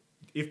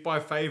 If by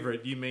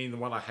favourite you mean the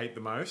one I hate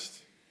the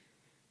most.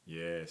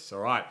 Yes,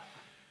 all right.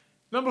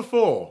 Number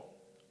 4,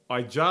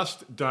 I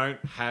just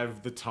don't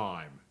have the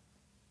time.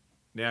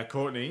 Now,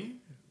 Courtney,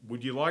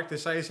 would you like to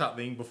say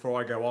something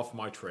before I go off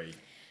my tree?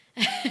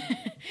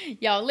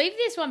 Yeah, I'll leave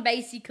this one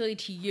basically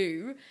to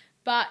you,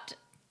 but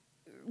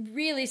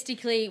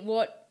realistically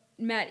what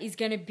Matt is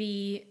going to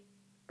be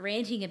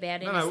ranting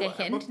about in a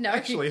second.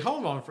 Actually,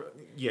 hold on.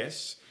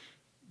 Yes.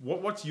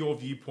 What's your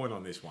viewpoint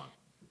on this one?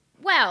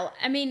 Well,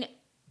 I mean,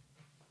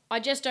 I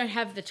just don't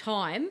have the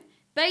time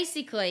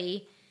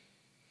basically,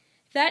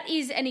 that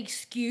is an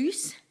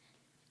excuse,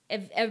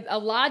 a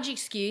large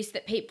excuse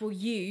that people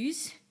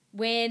use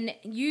when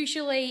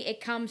usually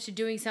it comes to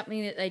doing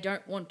something that they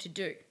don't want to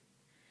do.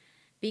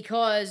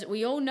 Because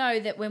we all know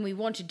that when we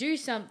want to do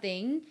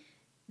something,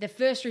 the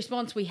first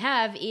response we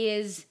have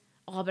is,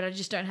 oh, but I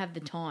just don't have the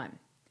time.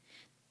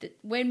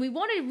 When we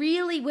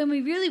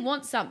really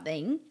want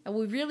something and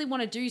we really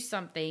want to do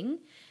something,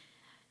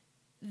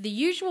 the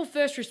usual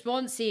first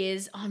response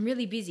is, oh, I'm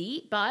really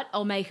busy, but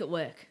I'll make it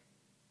work.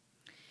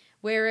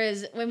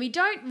 Whereas when we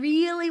don't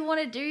really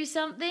want to do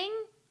something,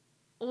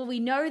 or we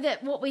know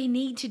that what we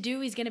need to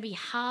do is going to be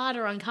hard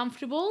or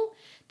uncomfortable,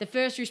 the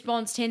first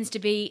response tends to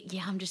be,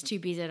 yeah, I'm just too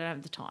busy, I don't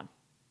have the time.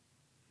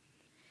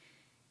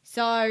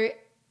 So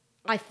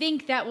I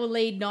think that will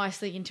lead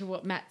nicely into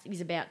what Matt is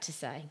about to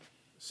say.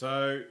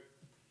 So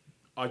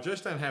I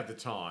just don't have the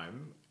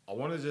time. I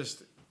want to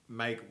just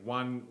make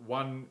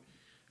one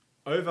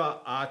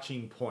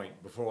overarching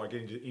point before I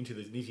get into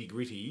the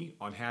nitty-gritty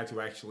on how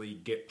to actually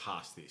get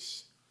past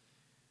this.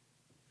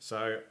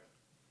 So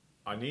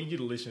I need you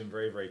to listen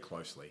very, very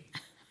closely.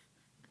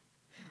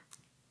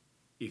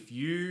 If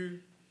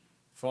you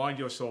find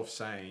yourself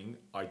saying,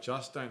 I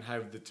just don't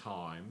have the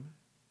time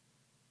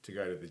to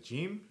go to the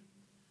gym,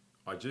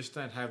 I just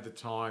don't have the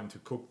time to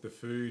cook the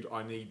food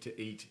I need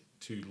to eat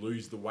to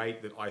lose the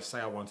weight that I say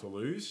I want to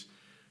lose,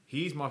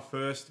 here's my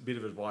first bit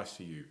of advice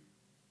to you.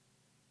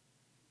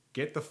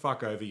 Get the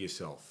fuck over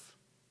yourself.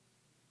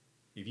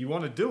 If you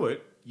want to do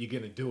it, you're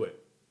going to do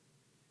it.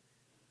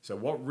 So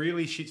what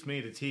really shits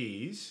me to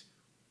tears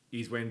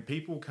is when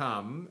people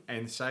come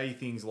and say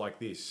things like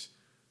this.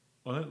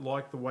 I don't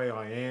like the way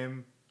I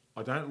am.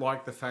 I don't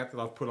like the fact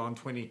that I've put on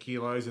 20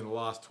 kilos in the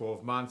last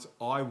 12 months.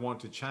 I want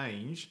to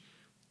change.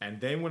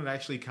 And then when it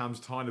actually comes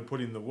time to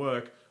put in the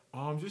work,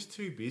 oh, I'm just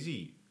too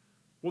busy.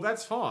 Well,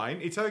 that's fine.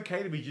 It's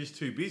okay to be just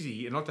too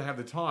busy and not to have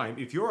the time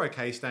if you're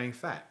okay staying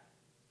fat.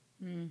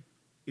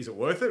 Is it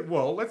worth it?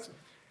 Well,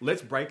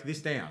 let's break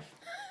this down.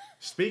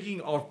 Speaking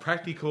of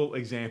practical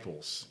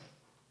examples.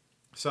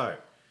 So,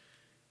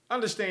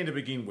 understand to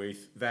begin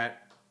with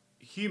that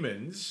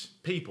humans,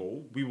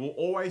 people, we will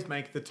always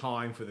make the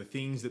time for the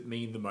things that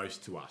mean the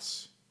most to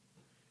us.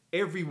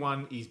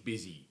 Everyone is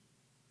busy.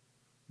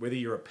 Whether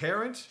you're a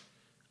parent,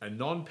 a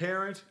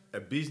non-parent, a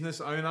business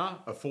owner,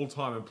 a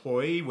full-time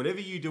employee, whatever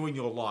you do in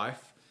your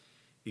life,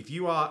 if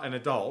you are an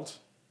adult,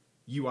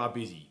 you are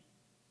busy.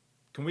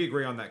 Can we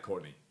agree on that,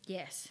 Courtney?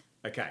 Yes.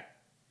 Okay.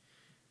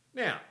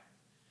 Now,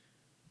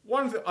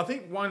 I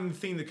think one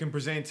thing that can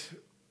present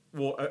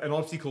an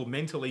obstacle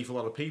mentally for a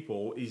lot of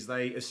people is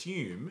they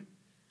assume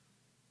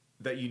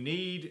that you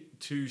need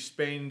to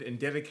spend and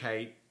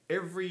dedicate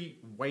every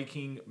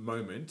waking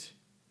moment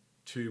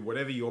to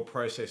whatever your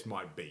process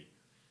might be.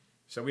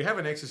 So we have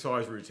an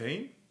exercise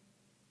routine,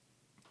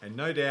 and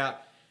no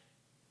doubt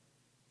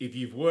if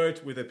you've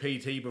worked with a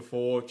PT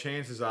before,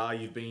 chances are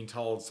you've been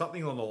told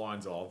something along the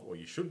lines of, or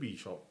you should be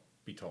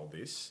told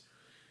this,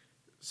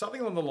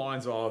 something along the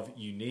lines of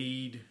you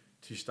need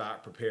to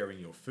start preparing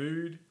your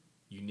food,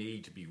 you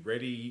need to be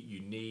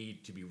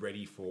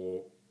ready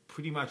for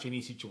pretty much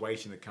any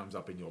situation that comes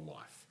up in your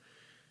life.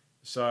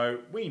 So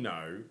we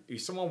know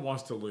if someone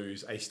wants to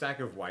lose a stack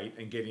of weight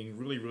and get in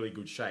really, really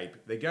good shape,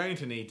 they're going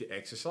to need to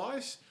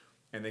exercise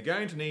and they're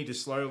going to need to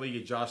slowly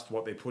adjust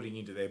what they're putting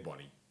into their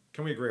body.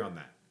 Can we agree on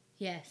that?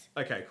 Yes.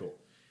 Okay, cool.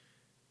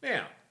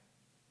 Now,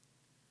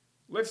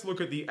 let's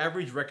look at the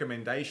average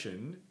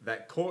recommendation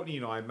that Courtney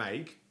and I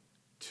make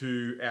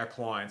to our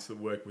clients that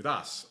work with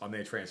us on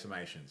their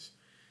transformations.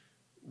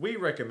 We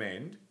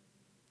recommend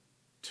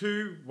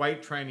 2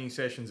 weight training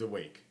sessions a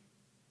week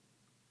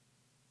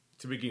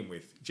to begin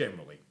with,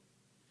 generally.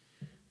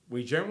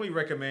 We generally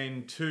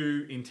recommend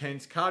 2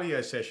 intense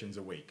cardio sessions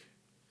a week.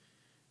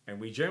 And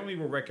we generally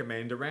will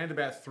recommend around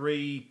about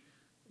 3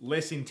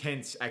 less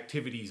intense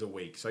activities a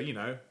week. So,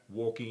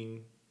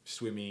 walking,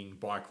 swimming,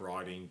 bike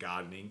riding,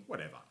 gardening,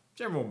 whatever.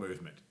 General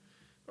movement.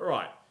 All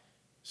right.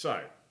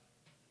 So,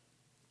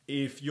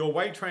 if your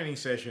weight training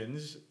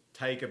sessions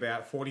take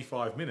about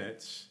 45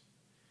 minutes,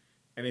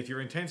 and if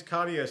your intense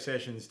cardio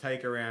sessions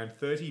take around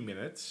 30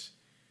 minutes,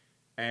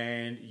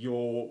 and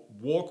your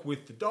walk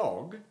with the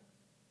dog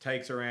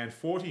takes around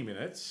 40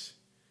 minutes,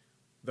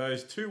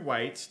 those 2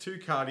 weights, 2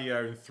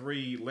 cardio, and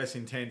 3 less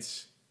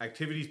intense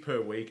activities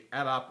per week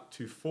add up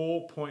to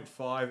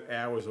 4.5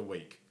 hours a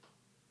week.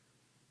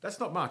 That's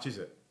not much, is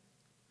it?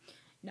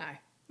 No.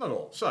 Not at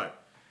all. So,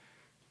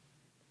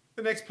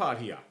 the next part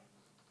here.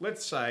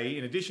 Let's say,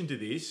 in addition to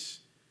this,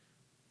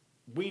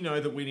 we know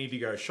that we need to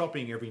go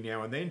shopping every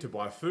now and then to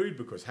buy food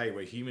because, hey,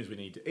 we're humans, we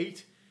need to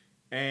eat.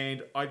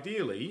 And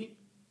ideally,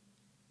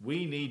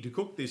 we need to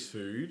cook this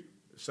food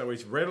so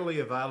it's readily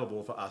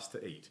available for us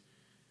to eat.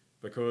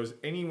 Because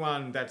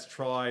anyone that's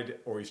tried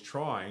or is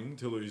trying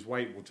to lose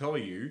weight will tell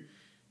you,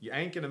 you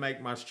ain't going to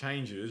make much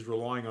changes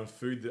relying on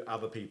food that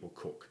other people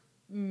cook.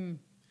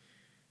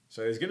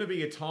 So there's going to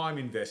be a time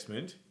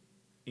investment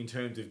in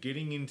terms of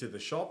getting into the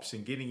shops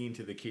and getting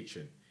into the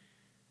kitchen.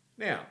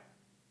 Now,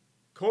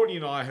 Courtney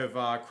and I have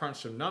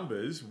crunched some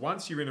numbers.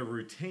 Once you're in a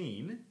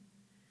routine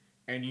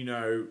and you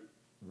know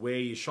where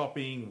you're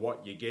shopping,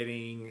 what you're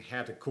getting,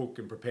 how to cook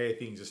and prepare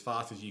things as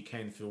fast as you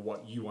can for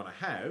what you want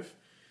to have,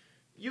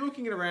 you're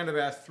looking at around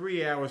about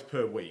 3 hours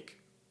per week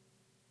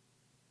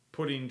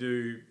put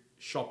into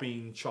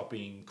shopping,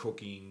 chopping,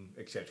 cooking,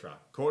 etc.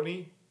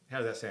 Courtney, how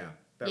does that sound?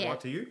 That right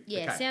to you?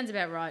 Yeah, Okay. sounds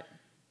about right.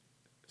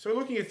 So we're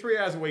looking at 3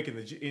 hours a week in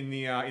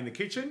the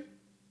kitchen,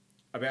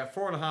 about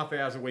 4.5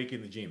 hours a week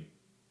in the gym,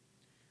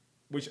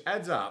 which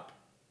adds up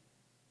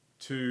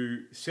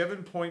to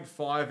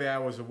 7.5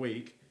 hours a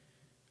week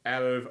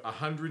out of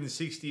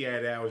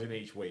 168 hours in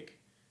each week.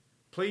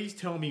 Please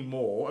tell me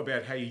more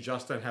about how you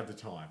just don't have the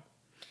time.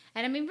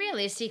 And I mean,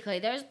 realistically,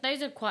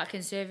 those are quite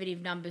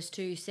conservative numbers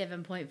too,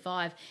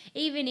 7.5.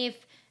 Even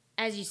if,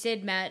 as you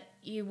said, Matt,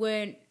 you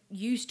weren't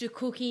used to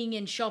cooking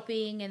and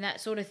shopping and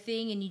that sort of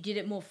thing, and you did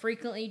it more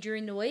frequently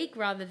during the week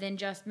rather than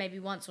just maybe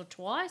once or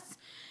twice,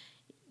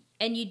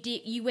 and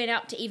you went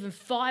up to even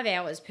 5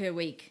 hours per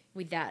week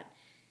with that.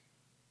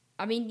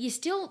 I mean, you're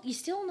still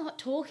not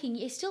talking.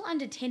 You're still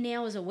under 10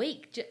 hours a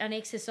week on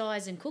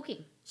exercise and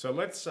cooking. So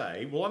let's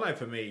say, well, I know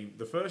for me,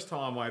 the first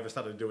time I ever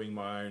started doing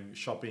my own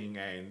shopping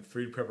and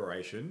food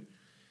preparation,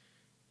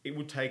 it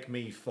would take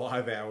me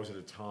 5 hours at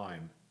a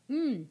time.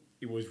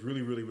 It was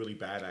really, really, really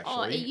bad, actually.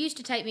 Oh, it used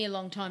to take me a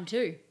long time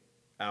too.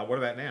 What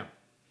about now?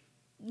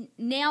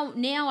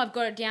 Now I've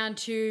got it down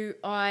to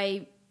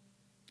I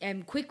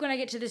am quick when I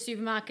get to the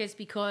supermarkets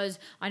because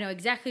I know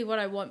exactly what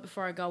I want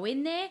before I go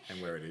in there.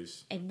 And where it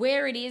is. And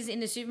where it is in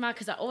the supermarket,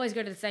 because I always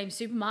go to the same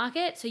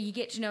supermarket, so you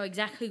get to know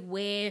exactly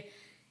where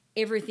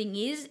everything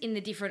is in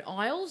the different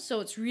aisles,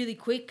 so it's really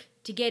quick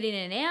to get in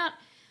and out.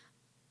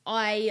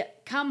 I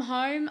come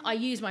home, I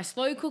use my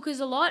slow cookers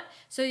a lot,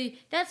 so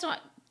that's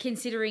not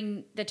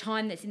considering the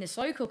time that's in the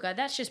slow cooker,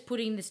 that's just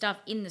putting the stuff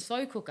in the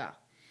slow cooker.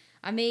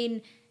 I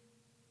mean,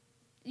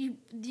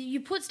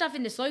 you put stuff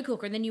in the slow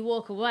cooker and then you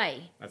walk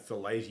away. That's the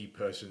lazy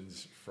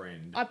person's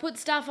friend. I put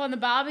stuff on the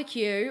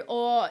barbecue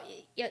or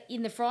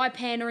in the fry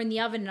pan or in the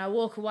oven and I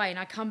walk away and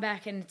I come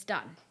back and it's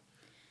done.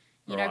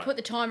 You know, put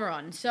the timer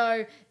on.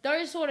 So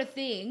those sort of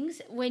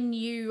things, when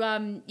you,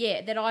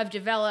 that I've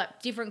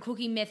developed different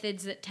cooking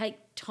methods that take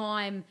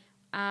time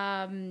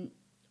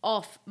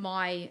off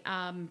my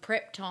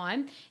prep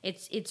time,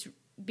 it's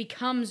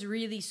becomes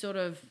really sort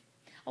of,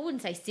 I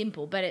wouldn't say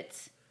simple, but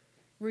it's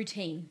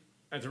routine.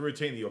 It's a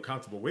routine that you're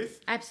comfortable with.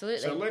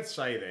 Absolutely. So let's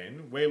say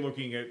then we're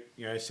looking at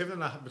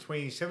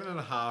between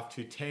 7.5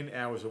 to 10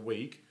 hours a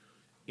week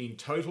in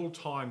total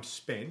time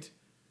spent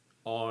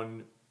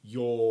on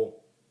your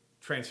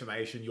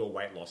transformation, your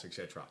weight loss,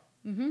 etc.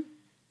 Mm-hmm.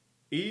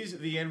 Is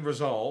the end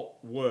result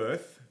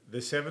worth the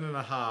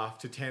 7.5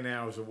 to 10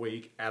 hours a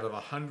week out of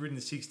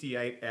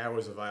 168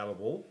 hours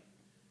available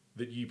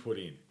that you put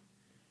in?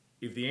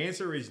 If the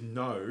answer is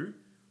no,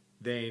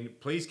 then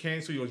please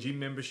cancel your gym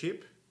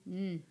membership.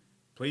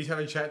 Please have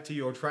a chat to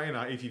your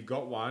trainer if you've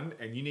got one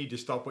and you need to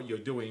stop what you're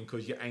doing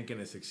because you ain't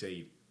going to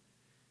succeed.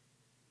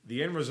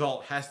 The end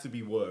result has to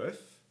be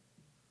worth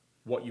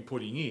what you're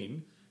putting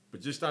in,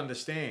 but just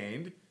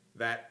understand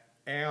that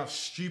our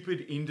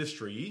stupid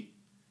industry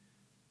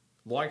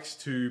likes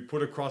to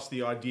put across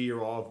the idea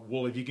of,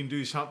 well, if you can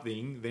do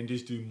something, then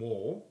just do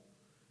more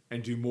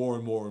and do more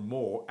and more and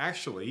more.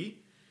 Actually,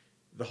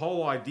 the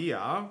whole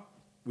idea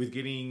with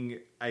getting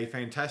a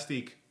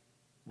fantastic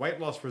weight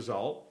loss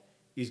result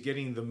is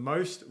getting the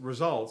most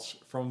results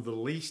from the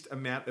least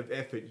amount of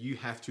effort you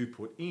have to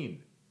put in.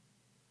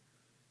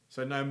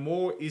 So no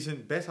more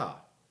isn't better.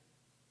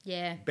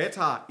 Yeah.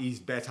 Better is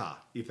better,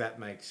 if that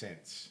makes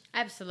sense.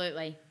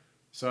 Absolutely.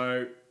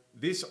 So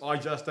this, I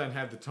just don't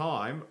have the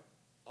time.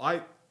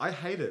 I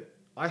hate it.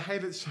 I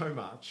hate it so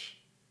much.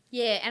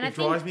 Yeah, and it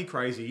drives me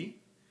crazy.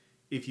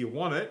 If you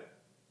want it,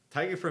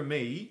 take it from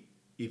me.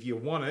 If you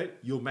want it,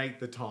 you'll make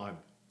the time.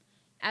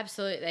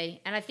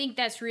 Absolutely. And I think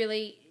that's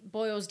really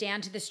boils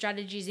down to the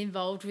strategies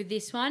involved with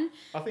this one.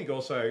 I think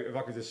also, if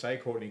I could just say,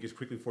 Courtney, just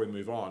quickly before we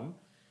move on,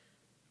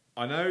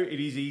 I know it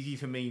is easy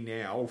for me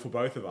now, or for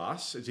both of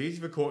us, it's easy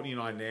for Courtney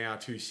and I now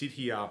to sit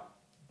here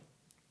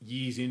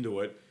years into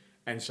it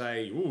and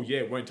say, oh yeah,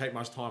 it won't take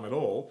much time at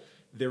all.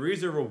 There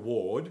is a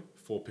reward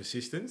for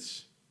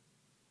persistence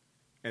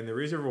and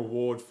there is a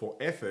reward for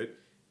effort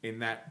in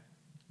that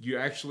you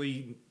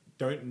actually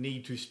don't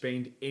need to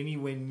spend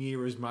anywhere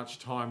near as much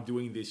time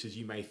doing this as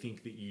you may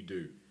think that you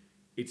do.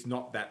 It's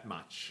not that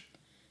much.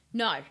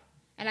 No.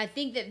 And I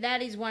think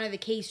that is one of the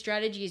key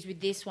strategies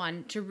with this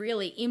one to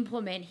really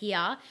implement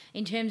here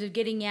in terms of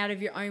getting out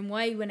of your own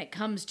way when it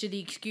comes to the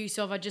excuse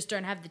of I just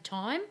don't have the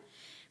time.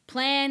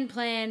 Plan.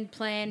 Nailed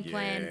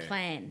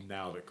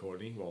it,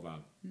 Courtney. Well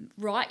done.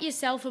 Write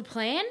yourself a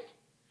plan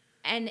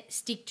and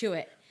stick to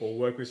it. Or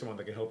work with someone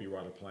that can help you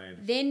write a plan.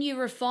 Then you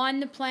refine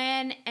the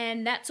plan,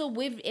 and that's all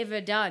we've ever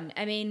done.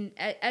 I mean,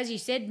 as you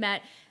said,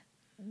 Matt,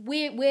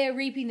 we're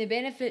reaping the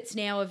benefits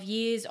now of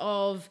years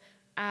of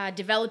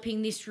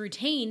developing this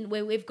routine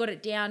where we've got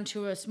it down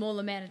to a small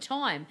amount of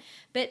time.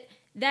 But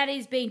that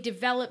is being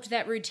developed,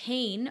 that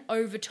routine,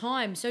 over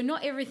time. So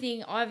not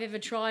everything I've ever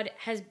tried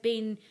has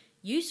been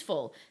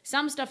useful.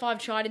 Some stuff I've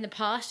tried in the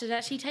past has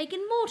actually taken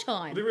more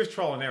time. There is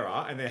trial and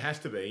error, and there has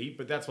to be,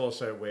 but that's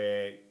also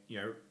where,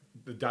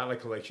 the data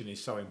collection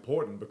is so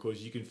important,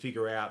 because you can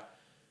figure out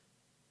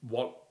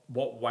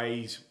what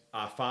ways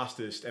are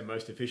fastest and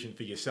most efficient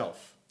for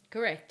yourself.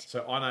 Correct.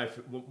 So I know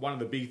one of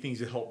the big things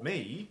that helped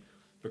me,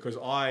 because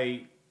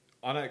I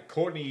know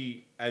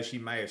Courtney, as she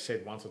may have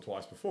said once or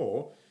twice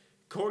before,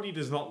 Courtney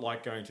does not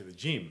like going to the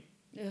gym.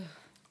 Ugh.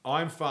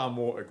 I'm far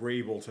more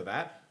agreeable to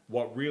that.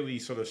 What really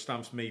sort of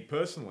stumps me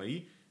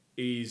personally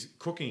is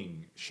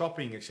cooking,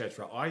 shopping,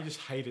 etc. I just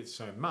hate it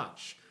so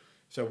much.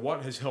 So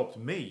what has helped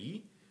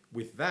me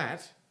with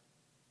that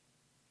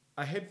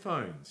are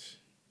headphones.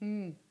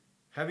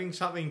 Having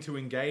something to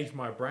engage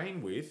my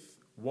brain with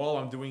while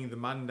I'm doing the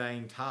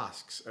mundane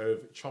tasks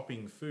of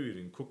chopping food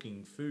and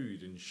cooking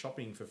food and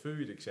shopping for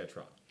food,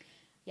 etc.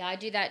 Yeah, I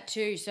do that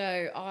too.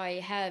 So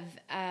I have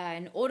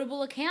an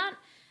Audible account,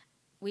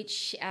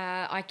 which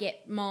I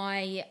get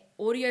my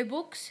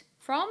audiobooks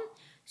from.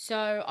 So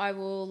I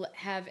will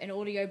have an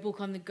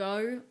audiobook on the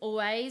go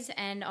always,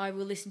 and I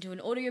will listen to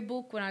an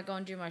audiobook when I go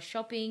and do my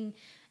shopping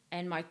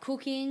and my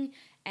cooking.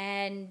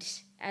 And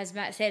as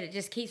Matt said, it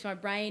just keeps my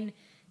brain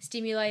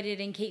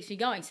stimulated and keeps me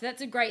going. So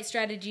that's a great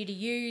strategy to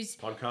use.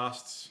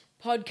 Podcasts.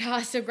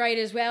 Podcasts are great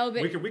as well.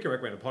 But We can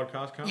recommend a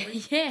podcast, can't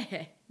we?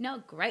 yeah,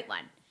 no, great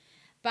one.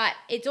 But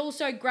it's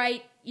also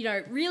great,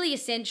 really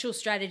essential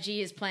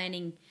strategy is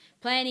planning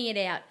it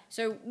out.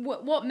 So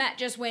what Matt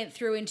just went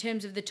through in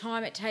terms of the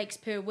time it takes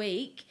per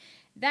week,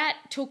 that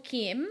took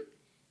him,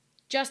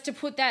 just to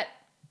put that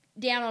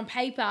down on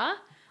paper,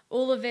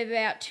 all of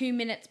about 2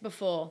 minutes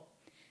before.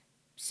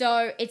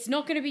 So it's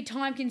not going to be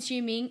time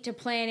consuming to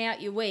plan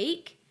out your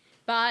week,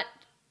 but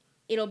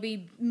it'll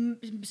be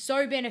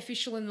so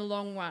beneficial in the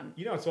long run.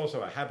 It's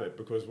also a habit,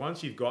 because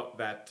once you've got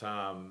that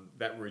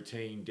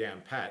routine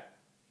down pat,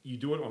 you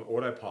do it on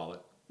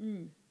autopilot.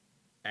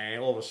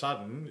 And all of a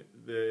sudden,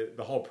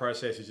 the whole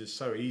process is just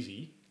so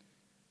easy.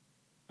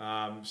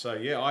 I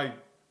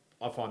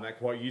find that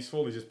quite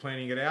useful, is just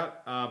planning it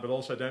out. But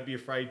also don't be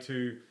afraid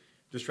to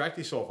distract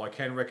yourself. I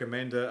can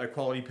recommend a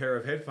quality pair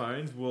of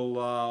headphones will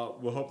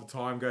help the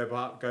time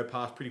go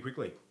past pretty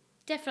quickly.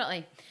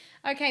 Definitely.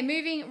 Okay,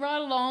 moving right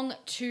along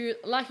to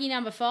lucky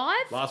number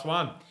 5. Last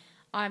one.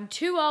 I'm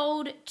too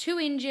old, too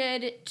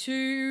injured,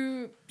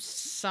 too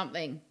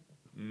something.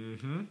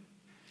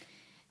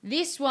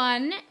 This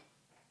one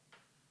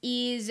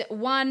is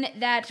one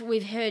that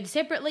we've heard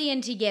separately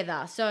and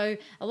together. So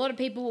a lot of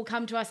people will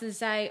come to us and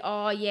say,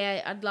 oh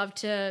yeah, I'd love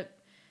to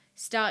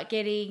start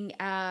getting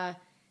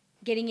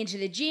into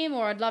the gym,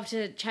 or I'd love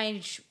to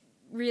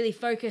really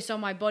focus on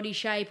my body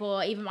shape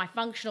or even my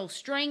functional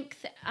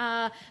strength,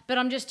 but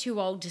I'm just too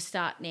old to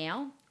start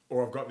now.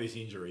 Or I've got this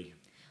injury.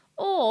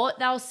 Or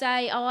they'll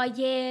say, oh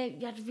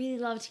yeah, I'd really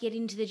love to get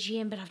into the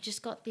gym, but I've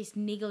just got this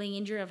niggling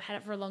injury. I've had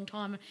it for a long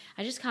time.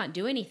 I just can't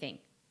do anything.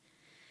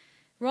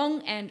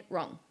 Wrong and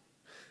wrong.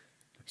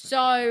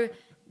 So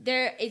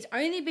it's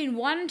only been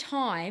one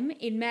time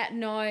in Matt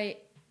and I,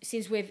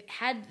 since we've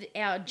had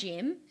our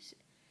gym,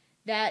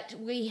 that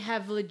we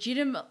have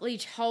legitimately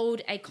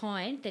told a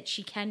client that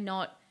she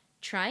cannot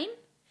train.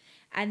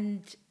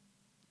 And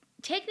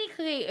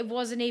technically it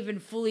wasn't even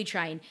fully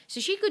trained.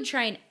 So she could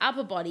train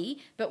upper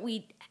body, but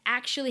we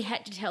actually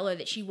had to tell her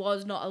that she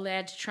was not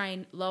allowed to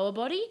train lower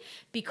body,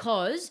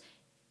 because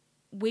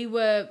we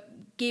were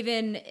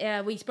given,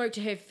 we spoke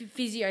to her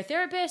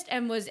physiotherapist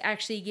and was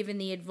actually given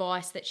the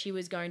advice that she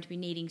was going to be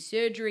needing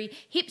surgery,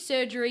 hip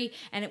surgery,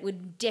 and it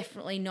would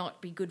definitely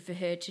not be good for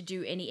her to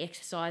do any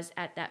exercise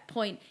at that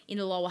point in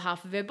the lower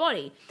half of her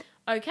body.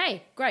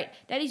 Okay, great.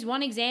 That is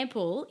one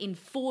example in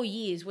 4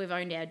 years we've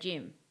owned our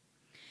gym.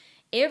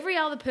 Every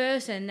other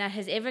person that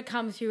has ever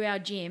come through our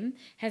gym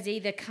has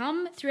either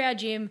come through our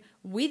gym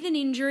with an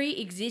injury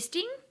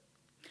existing,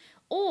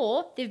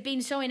 or they've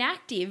been so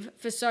inactive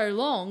for so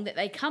long that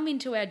they come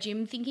into our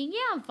gym thinking, yeah,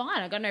 I'm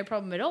fine, I've got no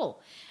problem at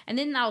all. And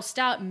then they'll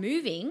start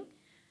moving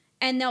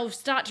and they'll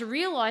start to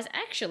realise,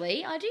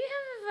 actually, I do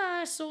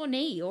have a sore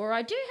knee, or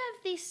I do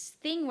have this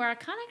thing where I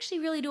can't actually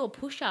really do a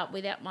push-up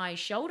without my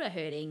shoulder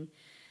hurting.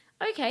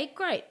 Okay,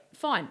 great,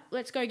 fine,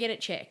 let's go get it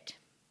checked.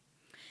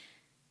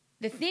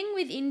 The thing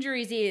with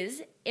injuries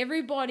is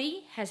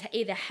everybody has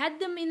either had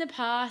them in the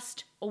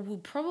past or will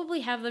probably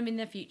have them in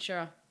the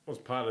future. Well,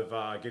 it's part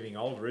of getting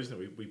older,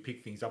 isn't it? We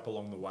pick things up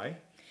along the way.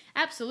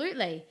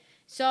 Absolutely.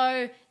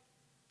 So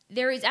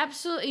there is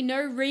absolutely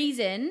no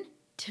reason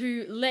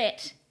to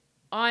let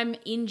I'm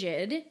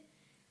injured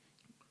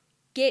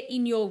get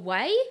in your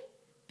way,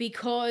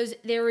 because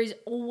there is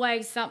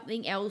always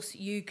something else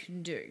you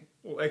can do.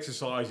 Well,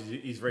 exercise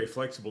is very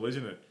flexible,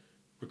 isn't it?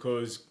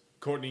 Because,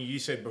 Courtney, you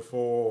said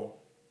before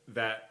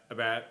that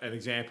about an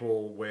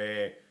example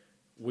where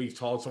we've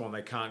told someone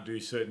they can't do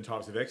certain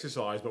types of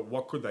exercise, but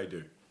what could they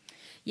do?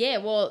 Yeah,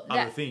 well,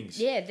 other things.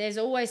 Yeah, there's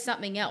always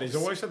something else. There's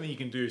always something you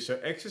can do. So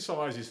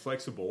exercise is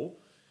flexible,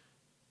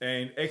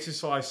 and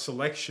exercise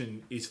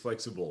selection is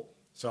flexible.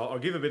 So I'll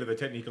give a bit of a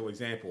technical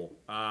example.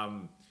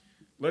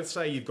 Let's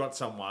say you've got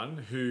someone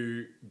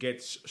who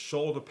gets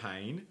shoulder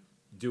pain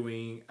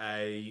doing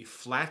a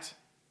flat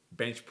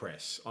bench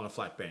press on a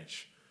flat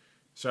bench.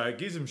 So it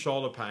gives them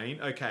shoulder pain.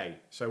 Okay,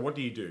 so what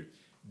do?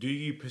 Do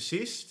you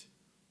persist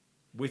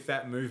with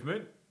that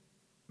movement,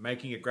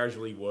 making it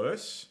gradually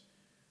worse?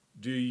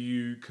 Do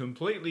you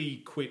completely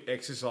quit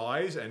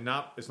exercise and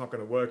it's not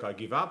going to work, I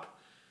give up?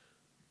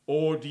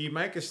 Or do you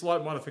make a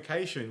slight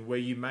modification where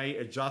you may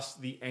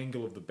adjust the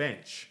angle of the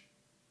bench?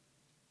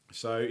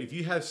 So if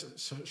you have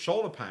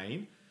shoulder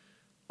pain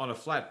on a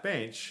flat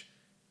bench,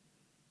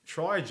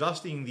 try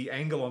adjusting the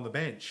angle on the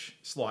bench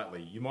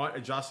slightly. You might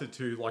adjust it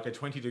to like a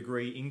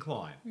 20-degree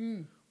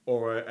incline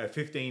or a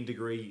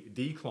 15-degree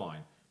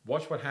decline.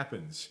 Watch what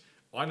happens.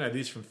 I know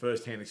this from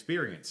first-hand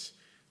experience.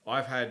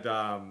 I've had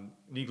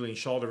niggling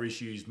shoulder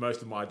issues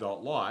most of my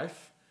adult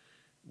life,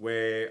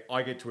 where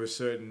I get to a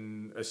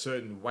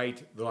certain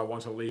weight that I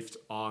want to lift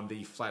on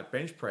the flat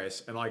bench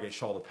press and I get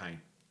shoulder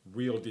pain,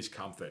 real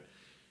discomfort.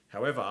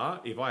 However,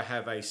 if I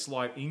have a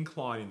slight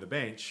incline in the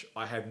bench,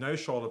 I have no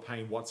shoulder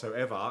pain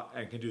whatsoever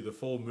and can do the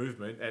full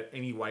movement at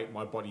any weight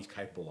my body's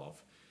capable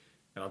of.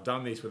 And I've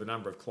done this with a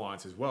number of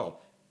clients as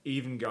well,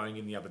 even going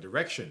in the other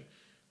direction,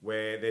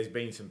 where there's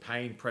been some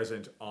pain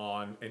present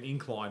on an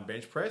incline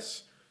bench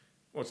press.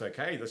 Well, it's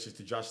okay, let's just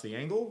adjust the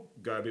angle,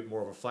 go a bit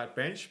more of a flat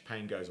bench,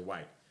 pain goes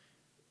away.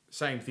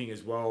 Same thing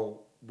as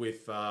well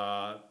with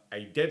a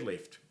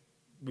deadlift.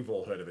 We've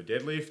all heard of a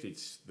deadlift.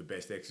 It's the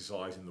best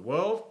exercise in the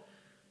world.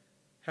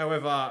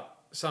 However,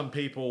 some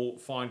people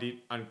find it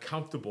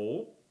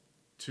uncomfortable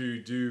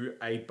to do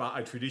a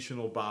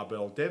traditional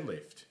barbell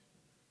deadlift.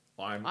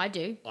 I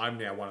do. I'm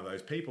now one of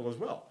those people as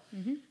well.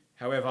 Mm-hmm.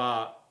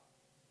 However,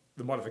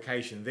 the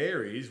modification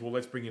there is, well,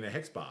 let's bring in a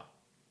hex bar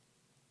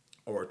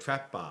or a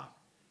trap bar,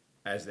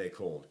 as they're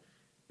called.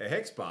 A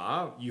hex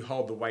bar, you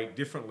hold the weight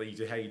differently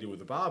to how you do with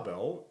the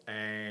barbell,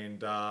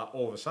 and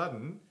all of a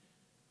sudden,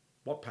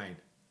 what pain?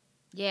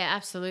 Yeah,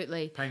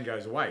 absolutely. Pain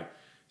goes away.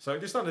 So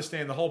just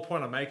understand the whole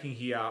point I'm making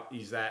here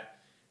is that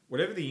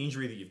whatever the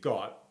injury that you've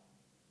got,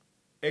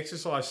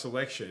 exercise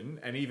selection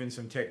and even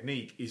some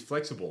technique is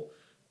flexible.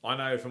 I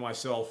know for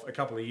myself, a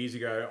couple of years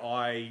ago,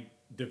 I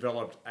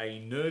developed a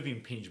nerve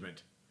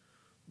impingement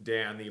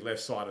down the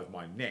left side of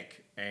my neck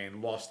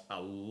and lost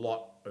a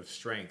lot of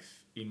strength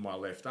in my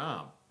left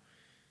arm.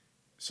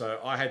 So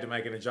I had to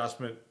make an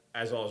adjustment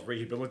as I was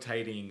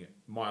rehabilitating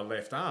my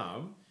left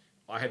arm.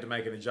 I had to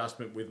make an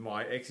adjustment with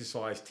my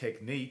exercise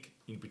technique,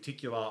 in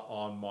particular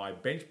on my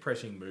bench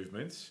pressing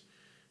movements,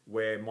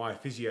 where my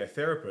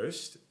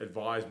physiotherapist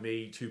advised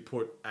me to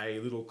put a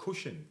little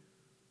cushion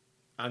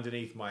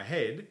underneath my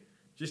head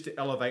just to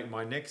elevate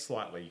my neck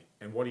slightly.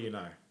 And what do you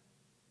know?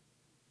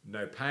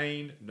 No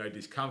pain, no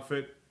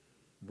discomfort,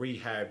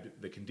 rehabbed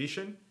the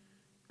condition,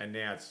 and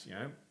now it's,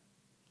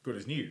 good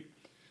as new.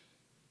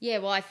 Yeah,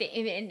 well, I think,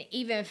 and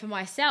even for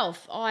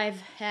myself, I've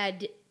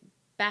had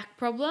back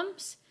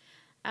problems.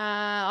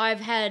 I've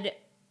had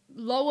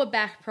lower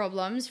back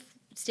problems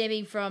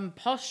stemming from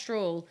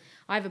postural.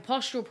 I have a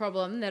postural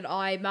problem that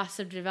I must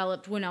have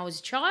developed when I was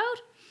a child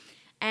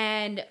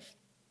and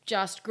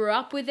just grew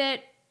up with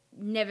it,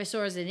 never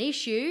saw as an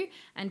issue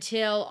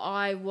until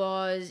I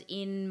was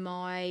in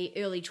my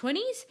early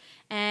 20s,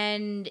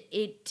 and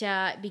it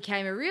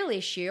became a real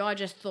issue. I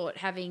just thought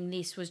having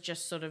this was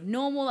just sort of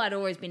normal. I'd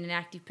always been an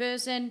active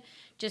person,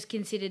 just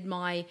considered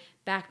my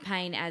back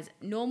pain as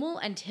normal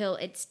until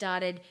it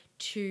started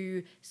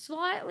to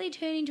slightly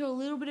turn into a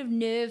little bit of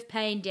nerve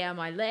pain down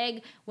my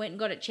leg. Went and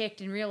got it checked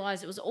and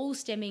realised it was all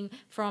stemming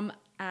from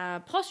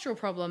a postural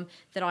problem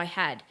that I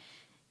had.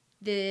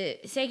 The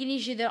second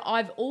issue that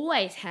I've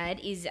always had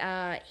is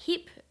a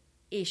hip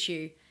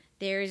issue.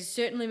 There is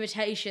certain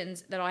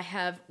limitations that I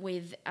have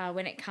with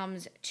when it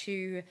comes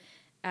to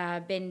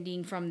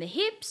bending from the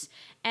hips,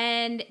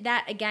 and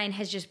that again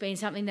has just been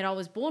something that I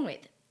was born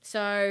with.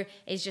 So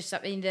it's just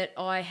something that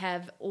I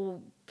have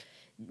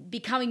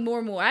becoming more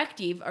and more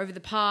active over the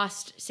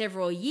past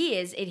several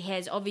years. It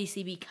has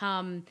obviously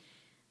become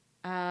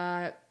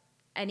an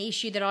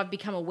issue that I've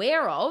become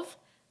aware of.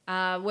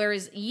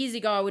 Whereas years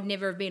ago I would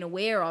never have been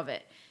aware of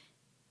it.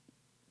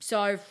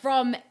 So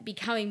from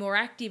becoming more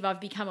active, I've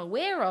become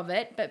aware of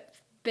it, but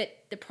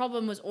the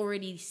problem was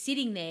already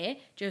sitting there,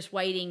 just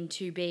waiting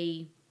to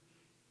be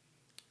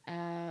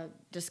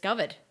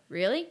discovered,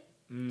 really.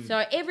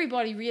 So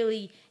everybody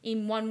really,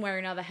 in one way or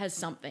another, has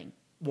something.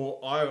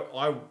 Well,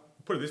 I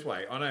put it this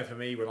way. I know for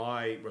me, when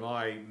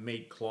I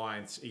meet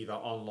clients either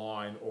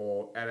online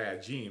or at our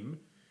gym,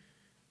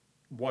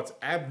 what's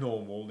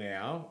abnormal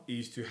now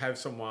is to have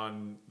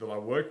someone that I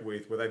work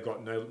with where they've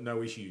got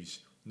no issues,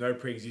 no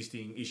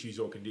pre-existing issues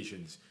or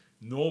conditions.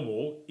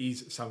 Normal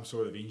is some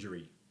sort of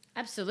injury.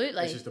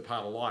 Absolutely. It's just a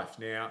part of life.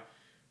 Now,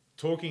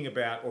 talking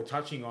about or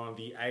touching on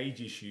the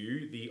age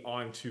issue, the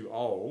I'm too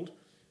old,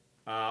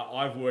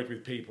 I've worked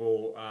with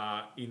people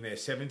in their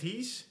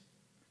 70s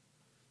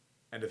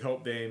and have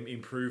helped them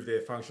improve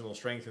their functional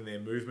strength and their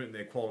movement and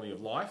their quality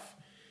of life.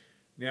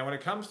 Now, when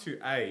it comes to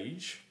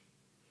age,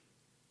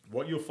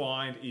 what you'll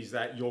find is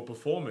that your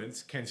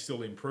performance can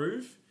still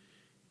improve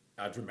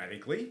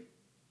dramatically,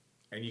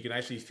 and you can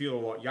actually feel a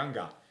lot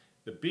younger.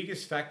 the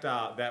biggest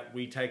factor that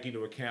we take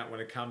into account when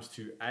it comes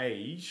to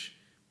age,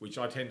 which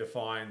I tend to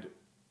find,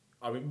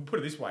 I mean, put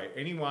it this way,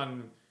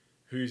 anyone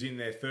who's in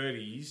their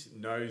 30s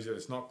knows that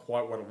it's not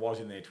quite what it was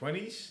in their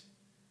 20s.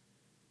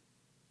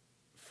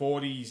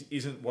 40s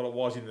isn't what it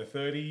was in the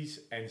 30s,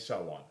 and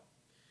so on.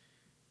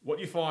 What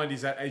you find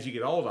is that as you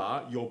get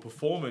older, your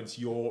performance,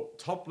 your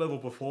top-level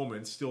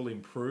performance still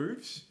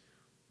improves.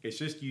 It's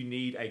just you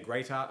need a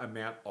greater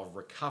amount of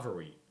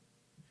recovery.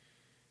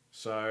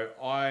 So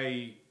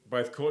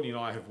both Courtney and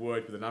I have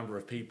worked with a number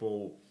of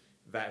people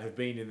that have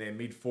been in their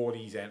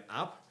mid-40s and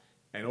up,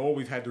 and all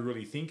we've had to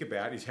really think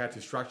about is how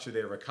to structure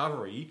their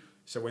recovery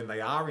so when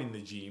they are in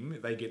the gym,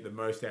 they get the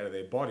most out of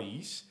their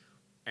bodies,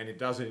 and it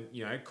doesn't,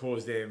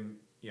 cause them,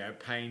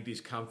 pain,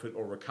 discomfort,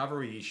 or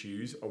recovery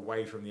issues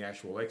away from the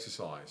actual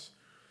exercise.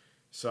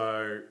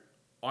 So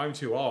I'm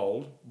too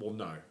old. Well,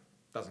 no,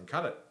 doesn't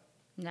cut it.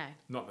 No.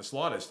 Not in the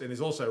slightest. And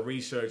there's also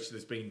research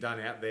that's been done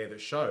out there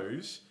that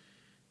shows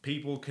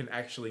people can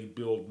actually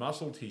build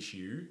muscle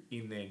tissue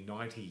in their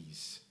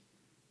 90s.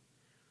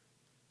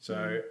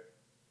 So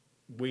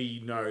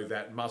we know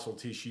that muscle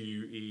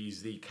tissue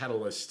is the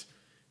catalyst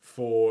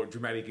for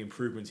dramatic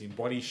improvements in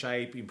body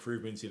shape,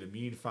 improvements in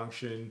immune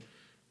function,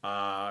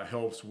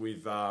 helps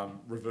with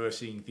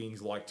reversing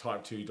things like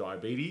type 2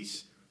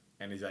 diabetes,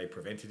 and is a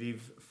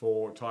preventative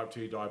for type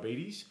 2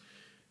 diabetes.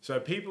 So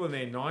people in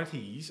their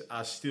 90s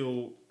are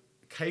still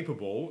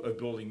capable of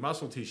building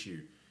muscle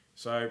tissue.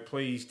 So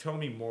please tell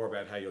me more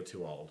about how you're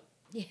too old.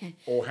 Yeah.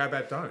 Or how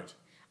about don't.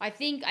 I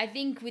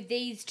think with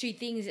these two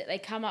things that they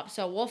come up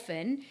so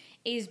often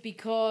is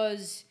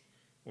because...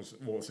 Well,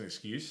 it's an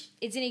excuse.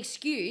 It's an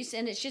excuse,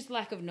 and it's just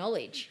lack of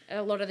knowledge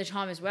a lot of the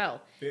time as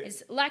well. Yeah.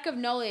 It's lack of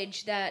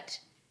knowledge that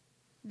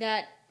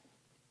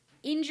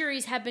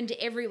injuries happen to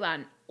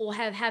everyone or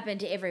have happened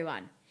to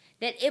everyone,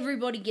 that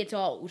everybody gets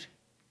old.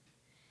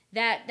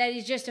 That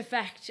is just a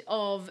fact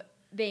of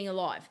being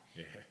alive.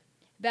 Yeah.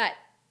 But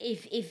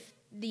if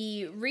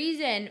the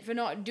reason for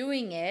not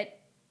doing it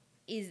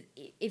is,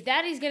 if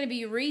that is going to be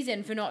your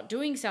reason for not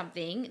doing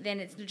something,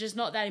 then it's just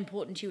not that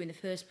important to you in the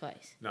first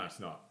place. No, it's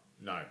not.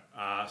 No.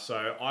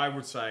 So I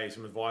would say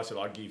some advice that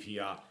I give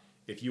here,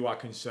 if you are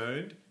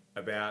concerned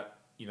about,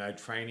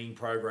 training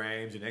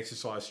programs and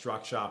exercise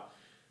structure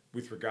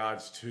with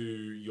regards to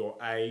your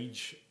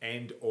age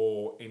and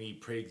or any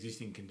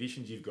pre-existing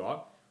conditions you've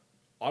got,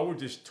 I would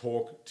just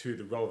talk to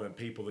the relevant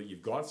people that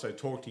you've got. So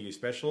talk to your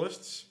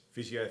specialists,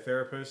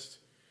 physiotherapist,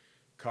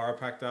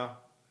 chiropractor,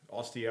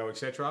 osteo,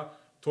 etc.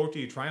 Talk to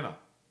your trainer.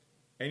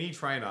 Any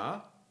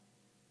trainer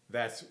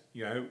that's,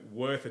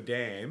 worth a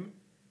damn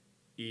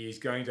is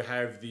going to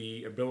have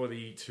the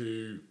ability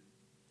to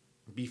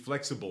be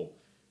flexible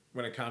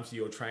when it comes to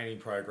your training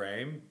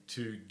program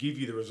to give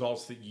you the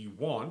results that you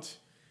want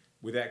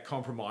without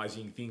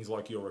compromising things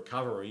like your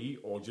recovery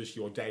or just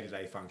your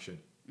day-to-day function.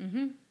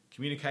 Mm-hmm.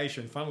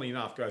 Communication, funnily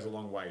enough, goes a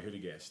long way. Who'd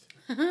have guessed?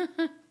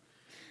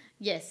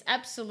 Yes,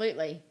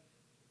 absolutely.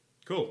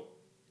 Cool.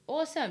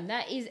 Awesome.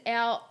 That is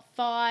our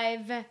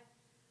 5...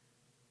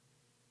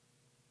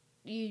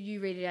 You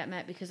read it out,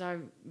 Matt, because I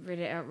read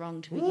it out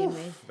wrong to begin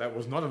with. That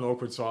was not an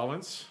awkward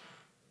silence.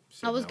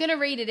 I was going to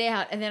read it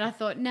out, and then I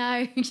thought,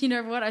 no, you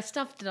know what? I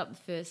stuffed it up the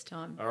first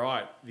time. All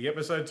right. The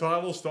episode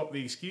title, Stop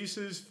the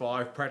Excuses,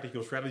 5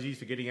 Practical Strategies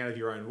for Getting Out of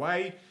Your Own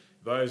Way.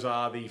 Those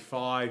are the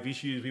 5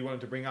 issues we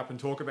wanted to bring up and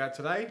talk about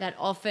today. That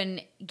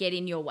often get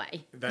in your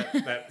way.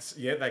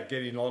 that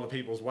get in a lot of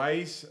people's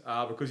ways,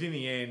 because in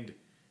the end,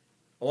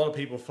 a lot of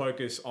people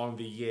focus on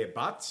the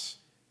buts.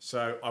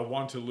 So I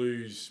want to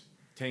lose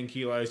 10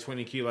 kilos,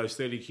 20 kilos,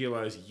 30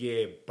 kilos,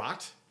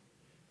 but.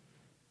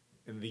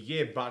 And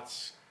the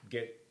buts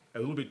get a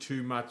little bit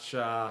too much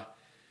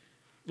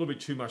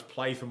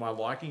play for my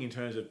liking in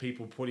terms of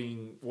people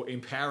putting or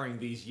empowering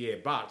these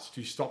buts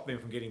to stop them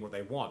from getting what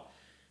they want.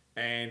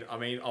 And I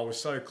mean, I was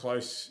so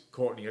close,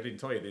 Courtney, I didn't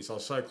tell you this, I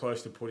was so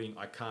close to putting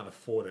I can't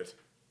afford it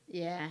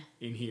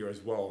in here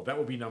as well. That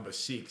would be number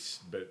 6,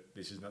 but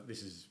this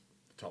is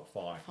top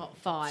 5. Top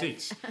 5.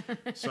 6.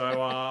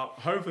 So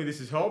hopefully this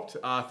has helped.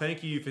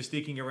 Thank you for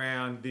sticking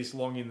around this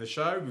long in the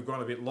show. We've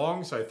gone a bit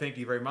long, so thank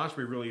you very much.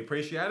 We really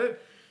appreciate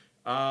it.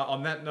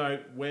 On that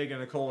note, we're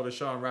going to call it a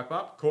show and wrap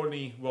up.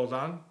 Courtney, well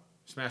done.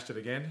 Smashed it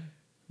again.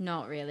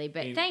 Not really,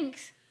 but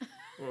thanks.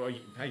 Well,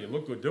 hey, you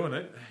look good doing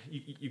it.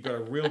 You've got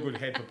a real good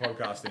head for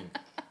podcasting.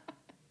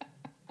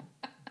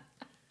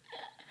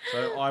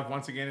 So I've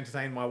once again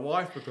entertained my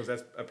wife because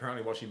that's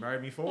apparently what she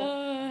married me for.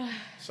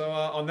 So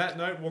on that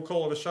note, we'll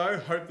call it a show.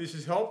 Hope this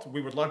has helped.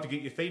 We would love to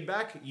get your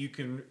feedback. You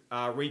can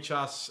reach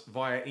us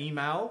via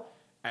email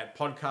at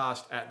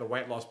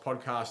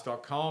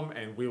podcast@theweightlosspodcast.com,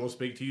 and we will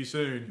speak to you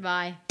soon.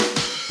 Bye.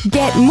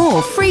 Get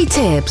more free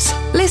tips,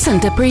 listen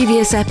to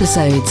previous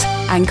episodes,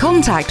 and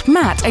contact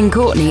Matt and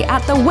Courtney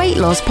at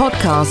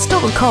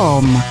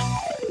theweightLossPodcast.com.